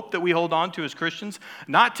 It's a hope that we hold on to as Christians,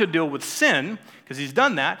 not to deal with sin, because he's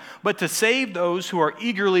done that, but to save those who are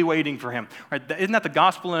eagerly waiting for him. Right? Isn't that the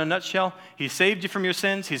gospel in a nutshell? He saved you from your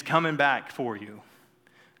sins. He's coming back for you.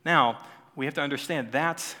 Now, we have to understand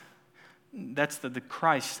that's That's the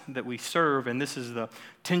Christ that we serve, and this is the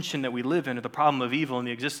tension that we live in, or the problem of evil and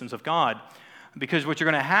the existence of God. Because what you're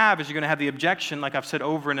going to have is you're going to have the objection, like I've said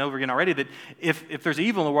over and over again already, that if there's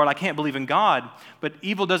evil in the world, I can't believe in God. But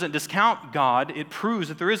evil doesn't discount God. It proves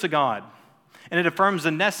that there is a God. And it affirms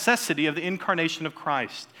the necessity of the incarnation of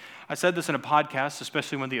Christ. I said this in a podcast,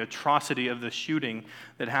 especially when the atrocity of the shooting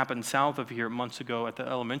that happened south of here months ago at the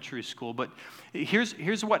elementary school. But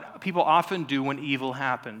here's what people often do when evil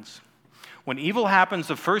happens. When evil happens,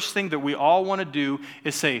 the first thing that we all want to do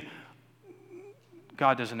is say,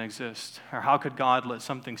 God doesn't exist, or how could God let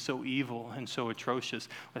something so evil and so atrocious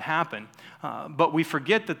happen? But we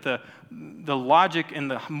forget that the logic and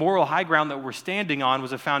the moral high ground that we're standing on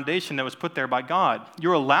was a foundation that was put there by God.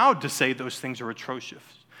 You're allowed to say those things are atrocious.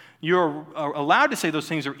 You're allowed to say those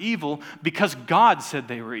things are evil because God said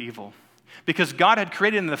they were evil. Because God had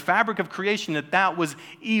created in the fabric of creation that was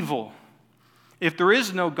evil. If there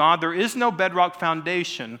is no God, there is no bedrock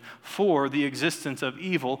foundation for the existence of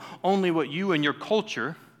evil. Only what you and your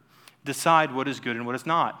culture decide what is good and what is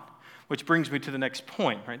not. Which brings me to the next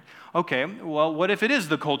point, right? Okay, well, what if it is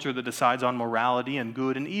the culture that decides on morality and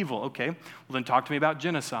good and evil? Okay, well then talk to me about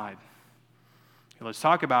genocide. Okay, let's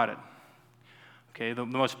talk about it. Okay, the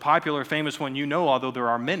most popular, famous one you know, although there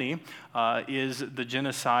are many, is the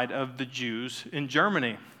genocide of the Jews in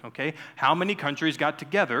Germany. Okay, how many countries got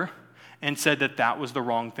together and said that was the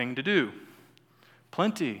wrong thing to do?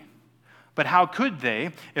 Plenty. But how could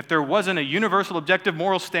they if there wasn't a universal objective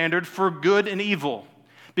moral standard for good and evil?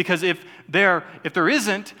 Because if there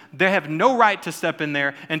isn't, they have no right to step in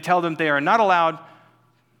there and tell them they are not allowed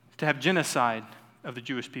to have genocide of the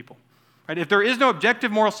Jewish people. Right? If there is no objective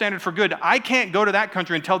moral standard for good, I can't go to that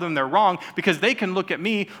country and tell them they're wrong, because they can look at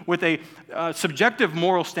me with a subjective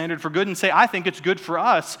moral standard for good and say, I think it's good for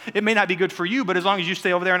us. It may not be good for you, but as long as you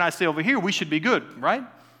stay over there and I stay over here, we should be good, right?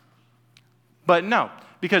 But no,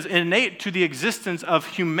 because innate to the existence of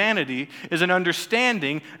humanity is an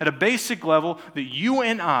understanding at a basic level that you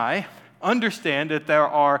and I understand that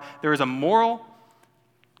there is a moral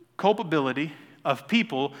culpability of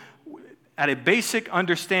people at a basic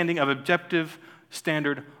understanding of objective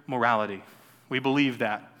standard morality. We believe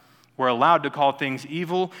that. We're allowed to call things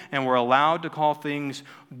evil and we're allowed to call things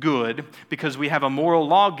good because we have a moral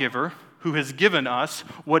lawgiver who has given us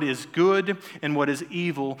what is good and what is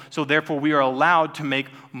evil. So therefore we are allowed to make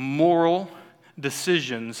moral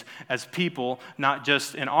decisions as people, not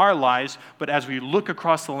just in our lives, but as we look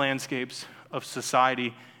across the landscapes of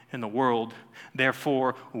society in the world.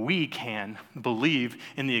 Therefore, we can believe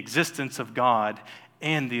in the existence of God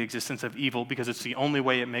and the existence of evil because it's the only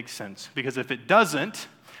way it makes sense. Because if it doesn't,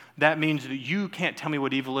 that means that you can't tell me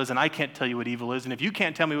what evil is and I can't tell you what evil is. And if you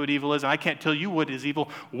can't tell me what evil is and I can't tell you what is evil,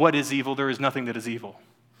 there is nothing that is evil.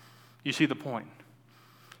 You see the point?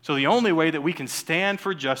 So the only way that we can stand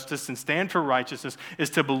for justice and stand for righteousness is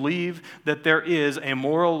to believe that there is a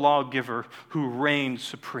moral lawgiver who reigns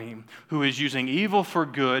supreme, who is using evil for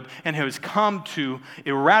good, and who has come to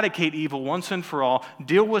eradicate evil once and for all,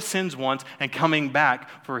 deal with sins once, and coming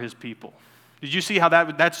back for his people. Did you see how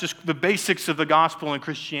that's just the basics of the gospel and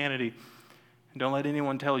Christianity? And don't let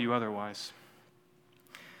anyone tell you otherwise.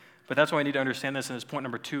 But that's why I need to understand this, and it's point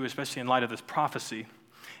number 2, especially in light of this prophecy,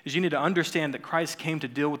 is you need to understand that Christ came to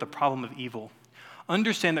deal with the problem of evil.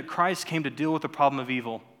 Understand that Christ came to deal with the problem of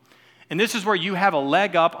evil. And this is where you have a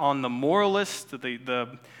leg up on the moralists,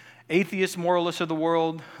 the atheist moralists of the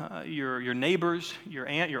world, your neighbors, your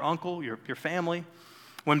aunt, your uncle, your family.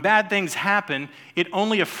 When bad things happen, it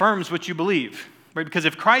only affirms what you believe. Right? Because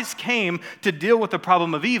if Christ came to deal with the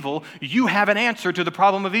problem of evil, you have an answer to the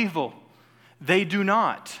problem of evil. They do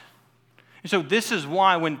not. And so this is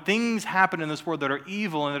why when things happen in this world that are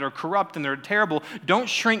evil and that are corrupt and that are terrible, don't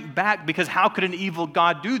shrink back because how could an evil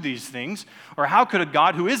God do these things? Or how could a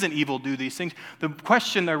God who isn't evil do these things? The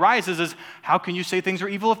question that arises is, how can you say things are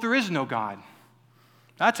evil if there is no God?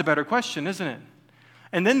 That's a better question, isn't it?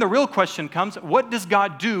 And then the real question comes, what does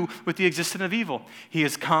God do with the existence of evil? He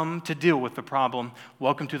has come to deal with the problem.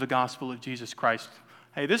 Welcome to the gospel of Jesus Christ.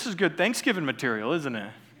 Hey, this is good Thanksgiving material, isn't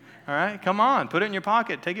it? All right, come on, put it in your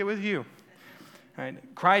pocket, take it with you. Right?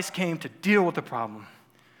 Christ came to deal with the problem.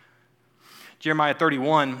 Jeremiah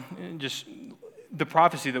 31, just the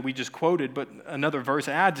prophecy that we just quoted, but another verse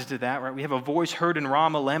adds to that. Right? We have a voice heard in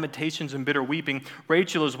Ramah, lamentations and bitter weeping.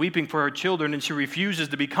 Rachel is weeping for her children, and she refuses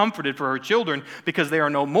to be comforted for her children because they are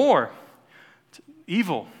no more. It's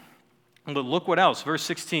evil. But look what else, verse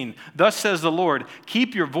 16. Thus says the Lord,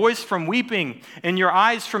 keep your voice from weeping and your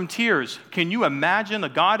eyes from tears. Can you imagine the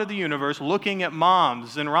God of the universe looking at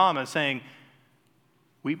moms in Ramah saying,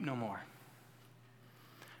 weep no more.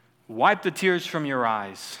 Wipe the tears from your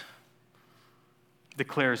eyes.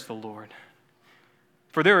 declares the Lord.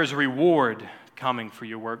 For there is reward coming for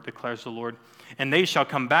your work, declares the Lord, and they shall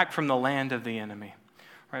come back from the land of the enemy.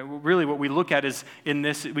 Right? Really, what we look at is in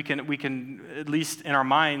this, we can at least in our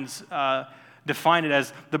minds define it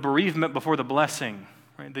as the bereavement before the blessing.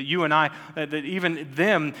 Right? That you and I, that even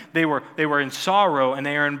them, they were in sorrow and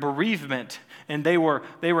they are in bereavement, and they were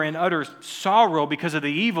in utter sorrow because of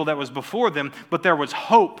the evil that was before them. But there was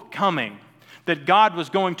hope coming, that God was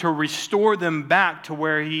going to restore them back to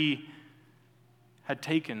where He had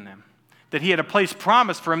taken them. That He had a place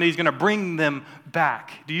promised for them, that He's going to bring them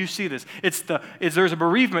back. Do you see this? There's a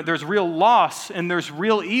bereavement, there's real loss, and there's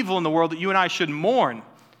real evil in the world that you and I should mourn.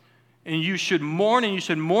 And you should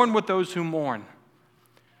mourn with those who mourn.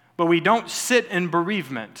 But we don't sit in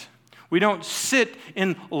bereavement. We don't sit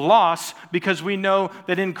in loss because we know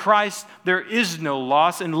that in Christ there is no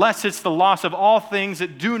loss unless it's the loss of all things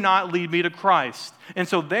that do not lead me to Christ. And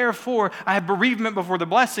so therefore, I have bereavement before the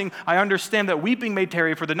blessing. I understand that weeping may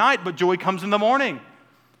tarry for the night, but joy comes in the morning.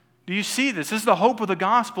 Do you see this? This is the hope of the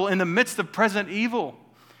gospel in the midst of present evil.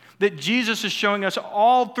 That Jesus is showing us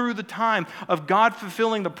all through the time of God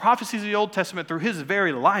fulfilling the prophecies of the Old Testament through His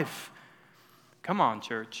very life. Come on,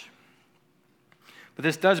 church. But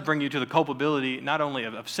this does bring you to the culpability not only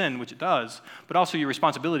of sin, which it does, but also your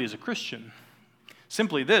responsibility as a Christian.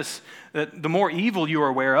 Simply this, that the more evil you are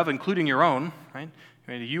aware of, including your own, right?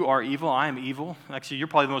 I mean, you are evil, I am evil. Actually, you're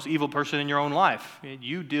probably the most evil person in your own life.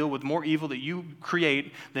 You deal with more evil that you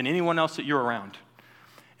create than anyone else that you're around.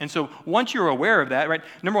 And so once you're aware of that, right,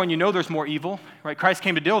 number one, you know there's more evil, right? Christ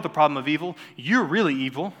came to deal with the problem of evil. You're really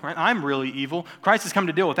evil, right? I'm really evil. Christ has come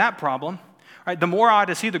to deal with that problem. Right, the more I ought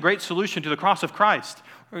to see the great solution to the cross of Christ.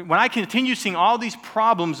 When I continue seeing all these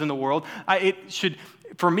problems in the world, it should,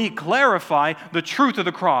 for me, clarify the truth of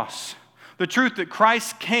the cross. The truth that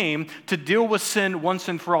Christ came to deal with sin once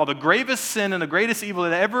and for all. The gravest sin and the greatest evil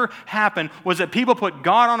that ever happened was that people put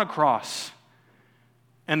God on a cross.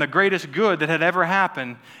 And the greatest good that had ever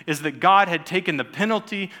happened is that God had taken the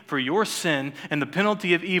penalty for your sin and the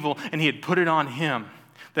penalty of evil, and He had put it on Him.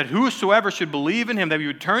 That whosoever should believe in Him, that you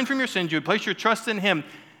would turn from your sins, you would place your trust in Him,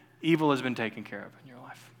 evil has been taken care of in your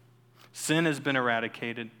life. Sin has been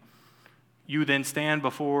eradicated. You then stand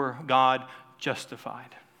before God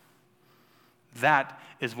justified. That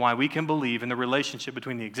is why we can believe in the relationship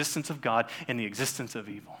between the existence of God and the existence of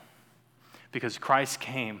evil. Because Christ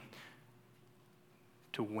came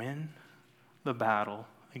to win the battle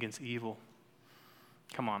against evil.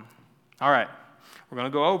 Come on. All right. We're going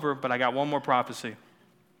to go over, but I got one more prophecy.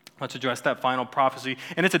 Let's address that final prophecy,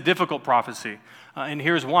 and it's a difficult prophecy, and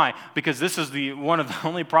here's why. Because this is one of the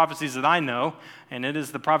only prophecies that I know, and it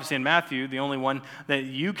is the prophecy in Matthew, the only one that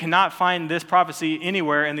you cannot find this prophecy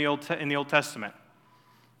anywhere in the Old Testament.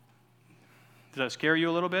 Does that scare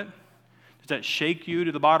you a little bit? Does that shake you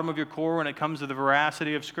to the bottom of your core when it comes to the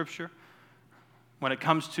veracity of Scripture? When it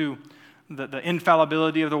comes to the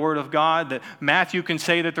infallibility of the Word of God, that Matthew can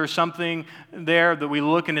say that there's something there that we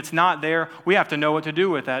look and it's not there. We have to know what to do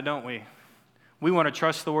with that, don't we? We want to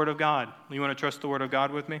trust the Word of God. You want to trust the Word of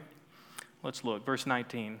God with me? Let's look, verse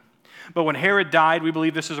 19. But when Herod died, we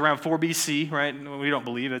believe this is around 4 BC, right? We don't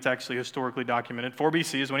believe, it's actually historically documented. 4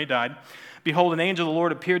 BC is when he died. Behold, an angel of the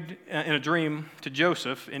Lord appeared in a dream to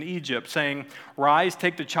Joseph in Egypt, saying, Rise,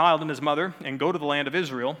 take the child and his mother, and go to the land of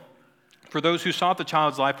Israel, for those who sought the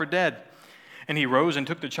child's life are dead. And he rose and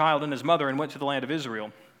took the child and his mother and went to the land of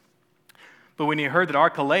Israel. But when he heard that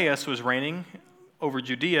Archelaus was reigning over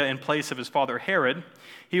Judea in place of his father Herod,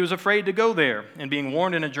 he was afraid to go there. And being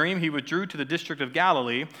warned in a dream, he withdrew to the district of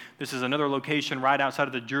Galilee. This is another location right outside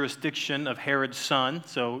of the jurisdiction of Herod's son.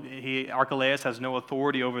 So Archelaus has no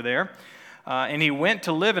authority over there. And he went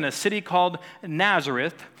to live in a city called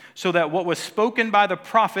Nazareth, so that what was spoken by the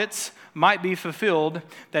prophets might be fulfilled,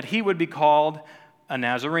 that he would be called a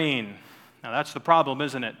Nazarene. Now that's the problem,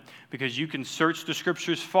 isn't it? Because you can search the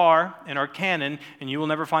Scriptures far in our canon, and you will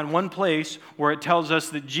never find one place where it tells us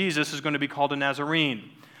that Jesus is going to be called a Nazarene.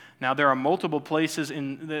 Now, there are multiple places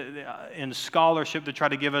in scholarship that try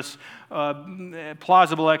to give us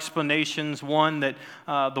plausible explanations. One, that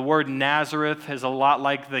the word Nazareth is a lot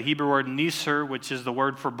like the Hebrew word Neser, which is the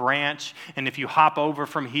word for branch. And if you hop over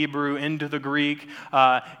from Hebrew into the Greek,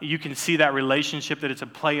 you can see that relationship, that it's a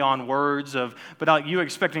play on words. But you're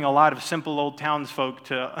expecting a lot of simple old townsfolk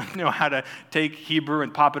to know how to take Hebrew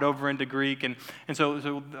and pop it over into Greek. And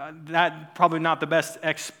so that's probably not the best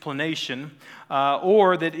explanation.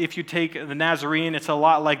 or that if you take the Nazarene, it's a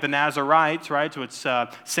lot like the Nazarites, right? So it's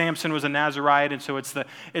Samson was a Nazarite, and so it's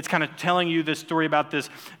kind of telling you this story about this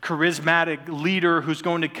charismatic leader who's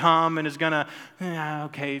going to come and is going to,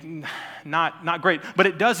 not great. But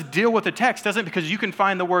it does deal with the text, doesn't it? Because you can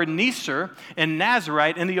find the word Nezer and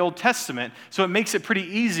Nazarite in the Old Testament, so it makes it pretty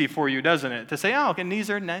easy for you, doesn't it? To say, oh, okay,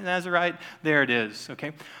 Nezer, Nazarite, there it is,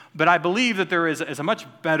 okay? But I believe that there is a much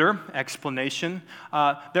better explanation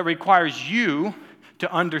that requires you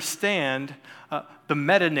to understand the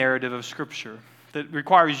meta-narrative of Scripture, that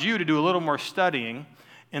requires you to do a little more studying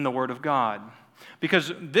in the Word of God.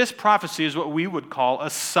 Because this prophecy is what we would call a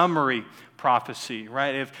summary prophecy,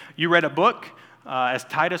 right? If you read a book, as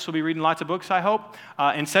Titus will be reading lots of books, I hope,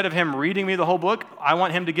 instead of him reading me the whole book, I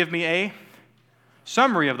want him to give me a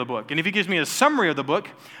summary of the book. And if he gives me a summary of the book,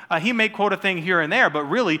 he may quote a thing here and there, but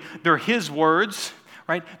really they're his words,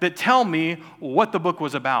 right, that tell me what the book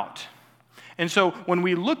was about. And so when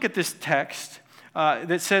we look at this text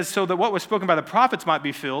that says, so that what was spoken by the prophets might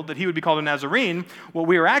be filled, that he would be called a Nazarene, what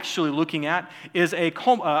we are actually looking at is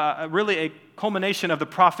really a culmination of the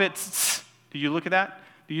prophets. Do you look at that?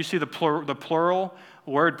 Do you see the plural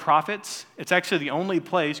word prophets? It's actually the only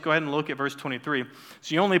place, go ahead and look at verse 23. It's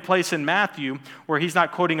the only place in Matthew where he's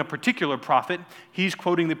not quoting a particular prophet, he's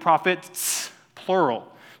quoting the prophets,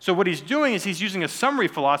 plural. So what he's doing is he's using a summary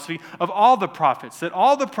philosophy of all the prophets, that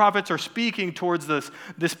all the prophets are speaking towards this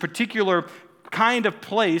particular kind of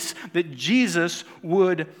place that Jesus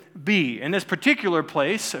would be. And this particular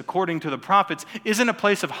place, according to the prophets, isn't a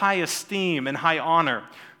place of high esteem and high honor.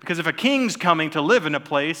 Because if a king's coming to live in a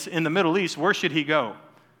place in the Middle East, where should he go?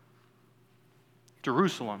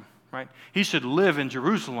 Jerusalem, right? He should live in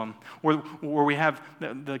Jerusalem, where we have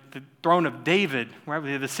the throne of David, right?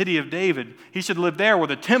 We have the city of David. He should live there where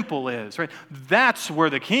the temple is, right? That's where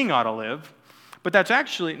the king ought to live. But that's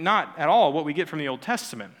actually not at all what we get from the Old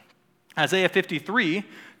Testament. Isaiah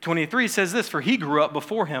 53:23 says this, "For he grew up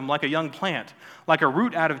before him like a young plant, like a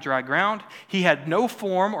root out of dry ground. He had no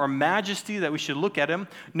form or majesty that we should look at him,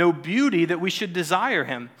 no beauty that we should desire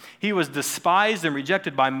him. He was despised and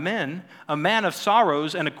rejected by men, a man of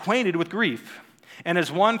sorrows and acquainted with grief. And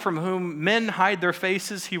as one from whom men hide their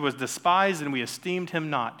faces, he was despised and we esteemed him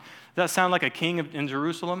not." Does that sound like a king in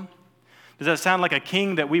Jerusalem? Does that sound like a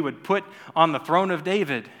king that we would put on the throne of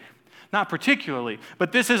David? Not particularly,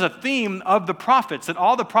 but this is a theme of the prophets, that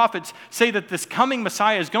all the prophets say that this coming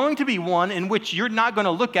Messiah is going to be one in which you're not going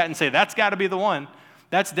to look at and say, that's got to be the one.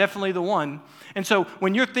 That's definitely the one. And so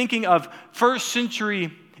when you're thinking of first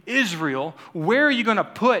century Israel, where are you going to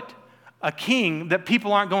put a king that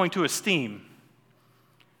people aren't going to esteem?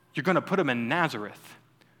 You're going to put him in Nazareth.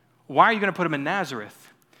 Why are you going to put him in Nazareth?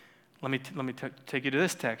 Let me take you to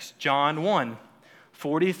this text, John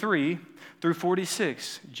 1:43 through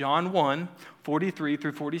 46. John 1:43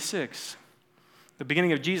 through 46. The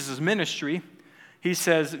beginning of Jesus' ministry, he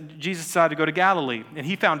says, Jesus decided to go to Galilee, and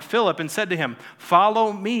he found Philip and said to him,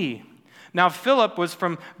 "Follow me." Now Philip was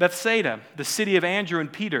from Bethsaida, the city of Andrew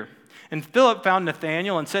and Peter. And Philip found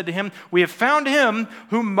Nathanael and said to him, "We have found him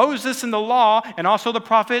whom Moses and the law and also the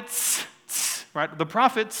prophets," right? The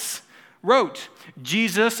prophets wrote,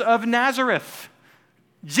 "Jesus of Nazareth."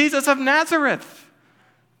 Jesus of Nazareth.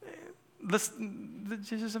 The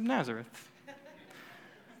Jesus of Nazareth.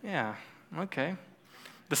 Yeah, okay.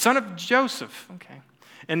 The son of Joseph. Okay.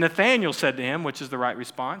 And Nathanael said to him, which is the right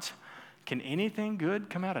response, "Can anything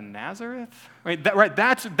good come out of Nazareth?" Right.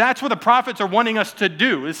 That's what the prophets are wanting us to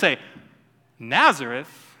do, is say,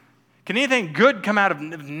 Nazareth? Can anything good come out of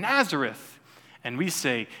Nazareth? And we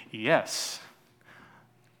say, yes,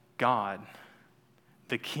 God,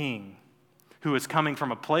 the King, who is coming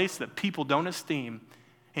from a place that people don't esteem,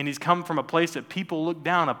 and he's come from a place that people look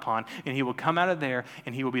down upon, and he will come out of there,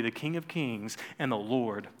 and he will be the King of Kings and the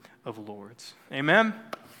Lord of Lords. Amen?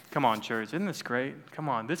 Come on, church. Isn't this great? Come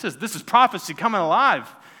on. This is prophecy coming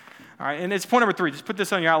alive. All right, and it's point number 3. Just put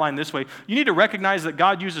this on your outline this way. You need to recognize that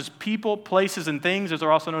God uses people, places, and things, as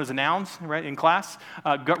are also known as nouns, right, in class.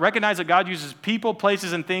 Recognize that God uses people,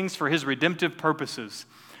 places, and things for his redemptive purposes.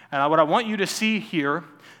 And what I want you to see here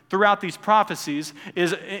throughout these prophecies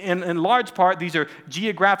is, in large part, these are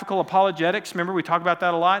geographical apologetics. Remember, we talk about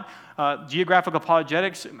that a lot. Geographical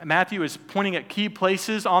apologetics. Matthew is pointing at key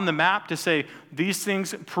places on the map to say these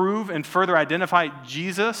things prove and further identify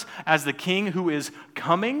Jesus as the King who is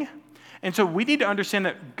coming. And so we need to understand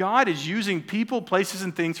that God is using people, places,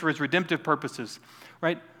 and things for his redemptive purposes,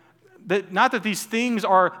 right? Not that these things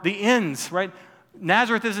are the ends, right?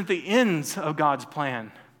 Nazareth isn't the ends of God's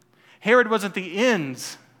plan. Herod wasn't the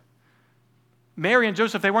ends. Mary and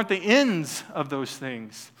Joseph, they weren't the ends of those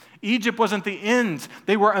things. Egypt wasn't the ends.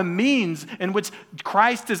 They were a means in which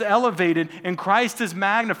Christ is elevated and Christ is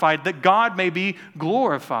magnified, that God may be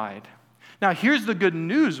glorified. Now, here's the good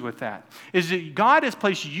news with that, is that God has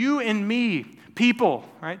placed you and me, people,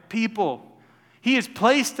 right? People. He has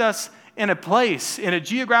placed us in a place, in a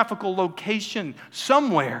geographical location,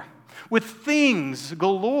 somewhere, with things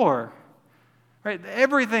galore. Right?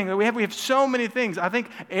 Everything that we have so many things. I think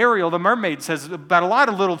Ariel, the mermaid, says about a lot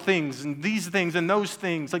of little things and these things and those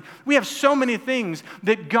things. Like, we have so many things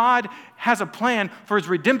that God has a plan for His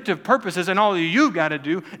redemptive purposes, and all you got to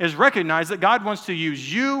do is recognize that God wants to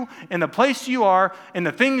use you and the place you are and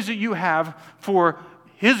the things that you have for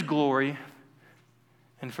His glory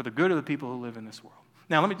and for the good of the people who live in this world.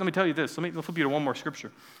 Now, let me tell you this. Let me flip you to one more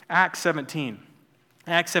scripture. Acts 17,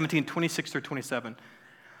 26 through 27.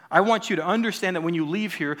 I want you to understand that when you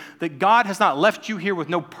leave here, that God has not left you here with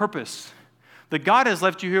no purpose. That God has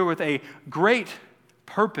left you here with a great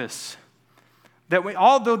purpose. That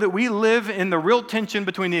although that we live in the real tension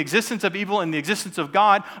between the existence of evil and the existence of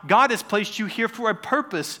God, God has placed you here for a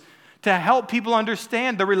purpose, to help people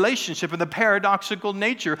understand the relationship and the paradoxical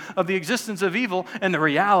nature of the existence of evil and the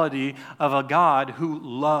reality of a God who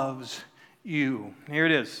loves you. Here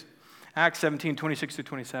it is, Acts 17, 26 through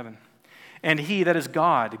 27. And He, that is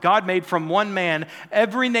God, God made from one man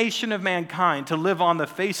every nation of mankind to live on the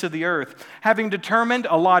face of the earth, having determined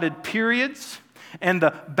allotted periods and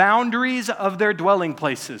the boundaries of their dwelling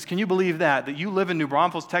places. Can you believe that? That you live in New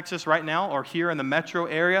Braunfels, Texas right now, or here in the metro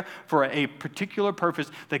area for a particular purpose,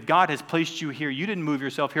 that God has placed you here. You didn't move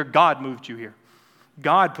yourself here. God moved you here.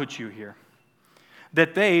 God put you here.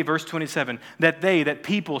 That they, verse 27, that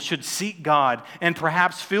people should seek God and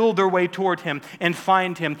perhaps feel their way toward Him and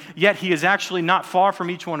find Him, yet He is actually not far from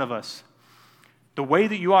each one of us. The way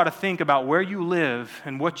that you ought to think about where you live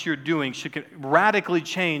and what you're doing should radically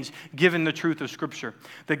change given the truth of Scripture.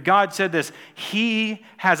 That God said this, He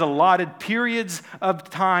has allotted periods of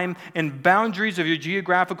time and boundaries of your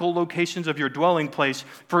geographical locations of your dwelling place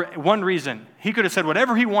for one reason. He could have said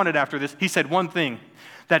whatever He wanted after this. He said one thing,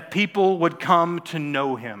 that people would come to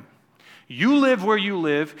know Him. You live where you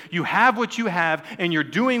live, you have what you have, and you're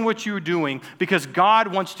doing what you're doing because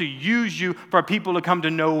God wants to use you for people to come to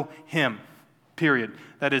know Him. Period.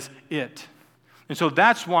 That is it. And so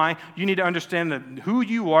that's why you need to understand that who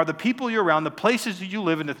you are, the people you're around, the places that you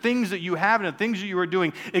live, and the things that you have and the things that you are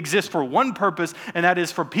doing exist for one purpose, and that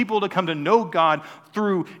is for people to come to know God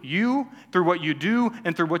through you, through what you do,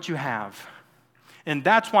 and through what you have. And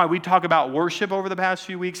that's why we talk about worship over the past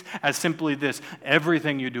few weeks as simply this.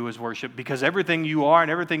 Everything you do is worship, because everything you are and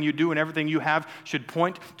everything you do and everything you have should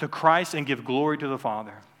point to Christ and give glory to the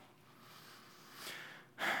Father.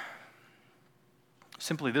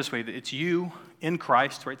 Simply this way, that it's you in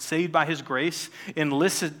Christ, right, saved by His grace,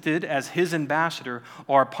 enlisted as His ambassador,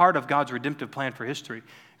 or a part of God's redemptive plan for history.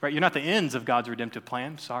 Right? You're not the ends of God's redemptive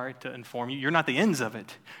plan, sorry to inform you. You're not the ends of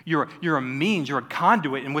it. You're a means, you're a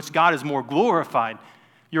conduit in which God is more glorified.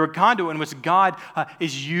 You're a conduit in which God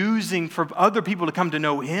is using for other people to come to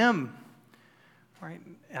know Him. Right?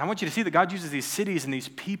 And I want you to see that God uses these cities and these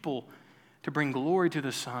people to bring glory to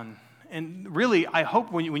the Son. And really, I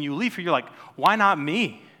hope when you leave here, you're like, why not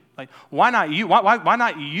me? Like, why not you? Why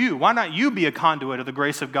not you? Why not you be a conduit of the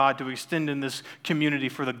grace of God to extend in this community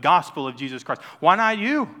for the gospel of Jesus Christ? Why not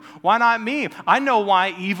you? Why not me? I know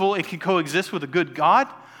why evil can coexist with a good God.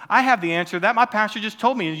 I have the answer to that. My pastor just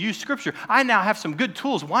told me and used Scripture. I now have some good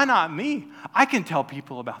tools. Why not me? I can tell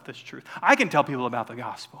people about this truth. I can tell people about the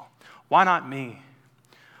gospel. Why not me?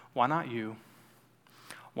 Why not you?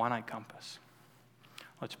 Why not Compass?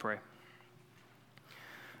 Let's pray.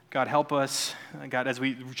 God, help us, God, as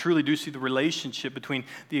we truly do see the relationship between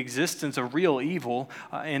the existence of real evil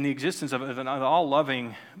and the existence of an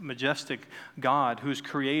all-loving, majestic God who's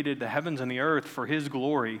created the heavens and the earth for His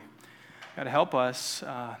glory. God, help us,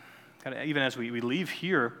 God, even as we leave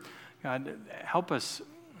here, God, help us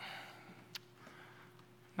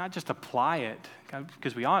not just apply it, God,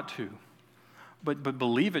 because we ought to, but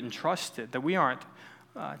believe it and trust it, that we aren't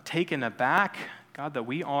taken aback, God, that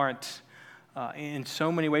we aren't in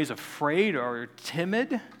so many ways afraid or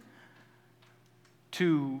timid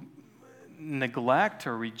to neglect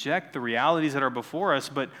or reject the realities that are before us,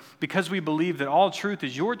 but because we believe that all truth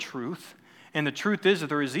is your truth, and the truth is that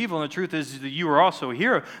there is evil, and the truth is that you are also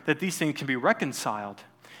here, that these things can be reconciled.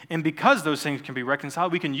 And because those things can be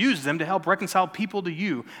reconciled, we can use them to help reconcile people to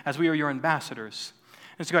you as we are your ambassadors.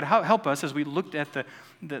 And so God, help us as we looked at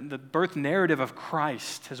the birth narrative of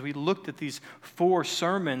Christ, as we looked at these 4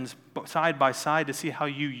 sermons side by side to see how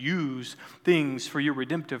you use things for your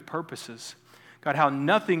redemptive purposes. God, how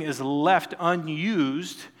nothing is left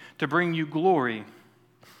unused to bring you glory.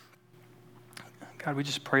 God, we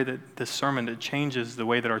just pray that this sermon, it changes the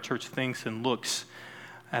way that our church thinks and looks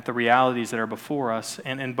at the realities that are before us,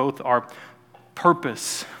 and both our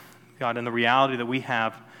purpose, God, and the reality that we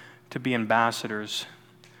have to be ambassadors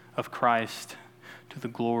of Christ to the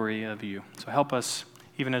glory of you. So help us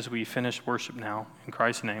even as we finish worship now. In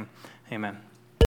Christ's name, amen.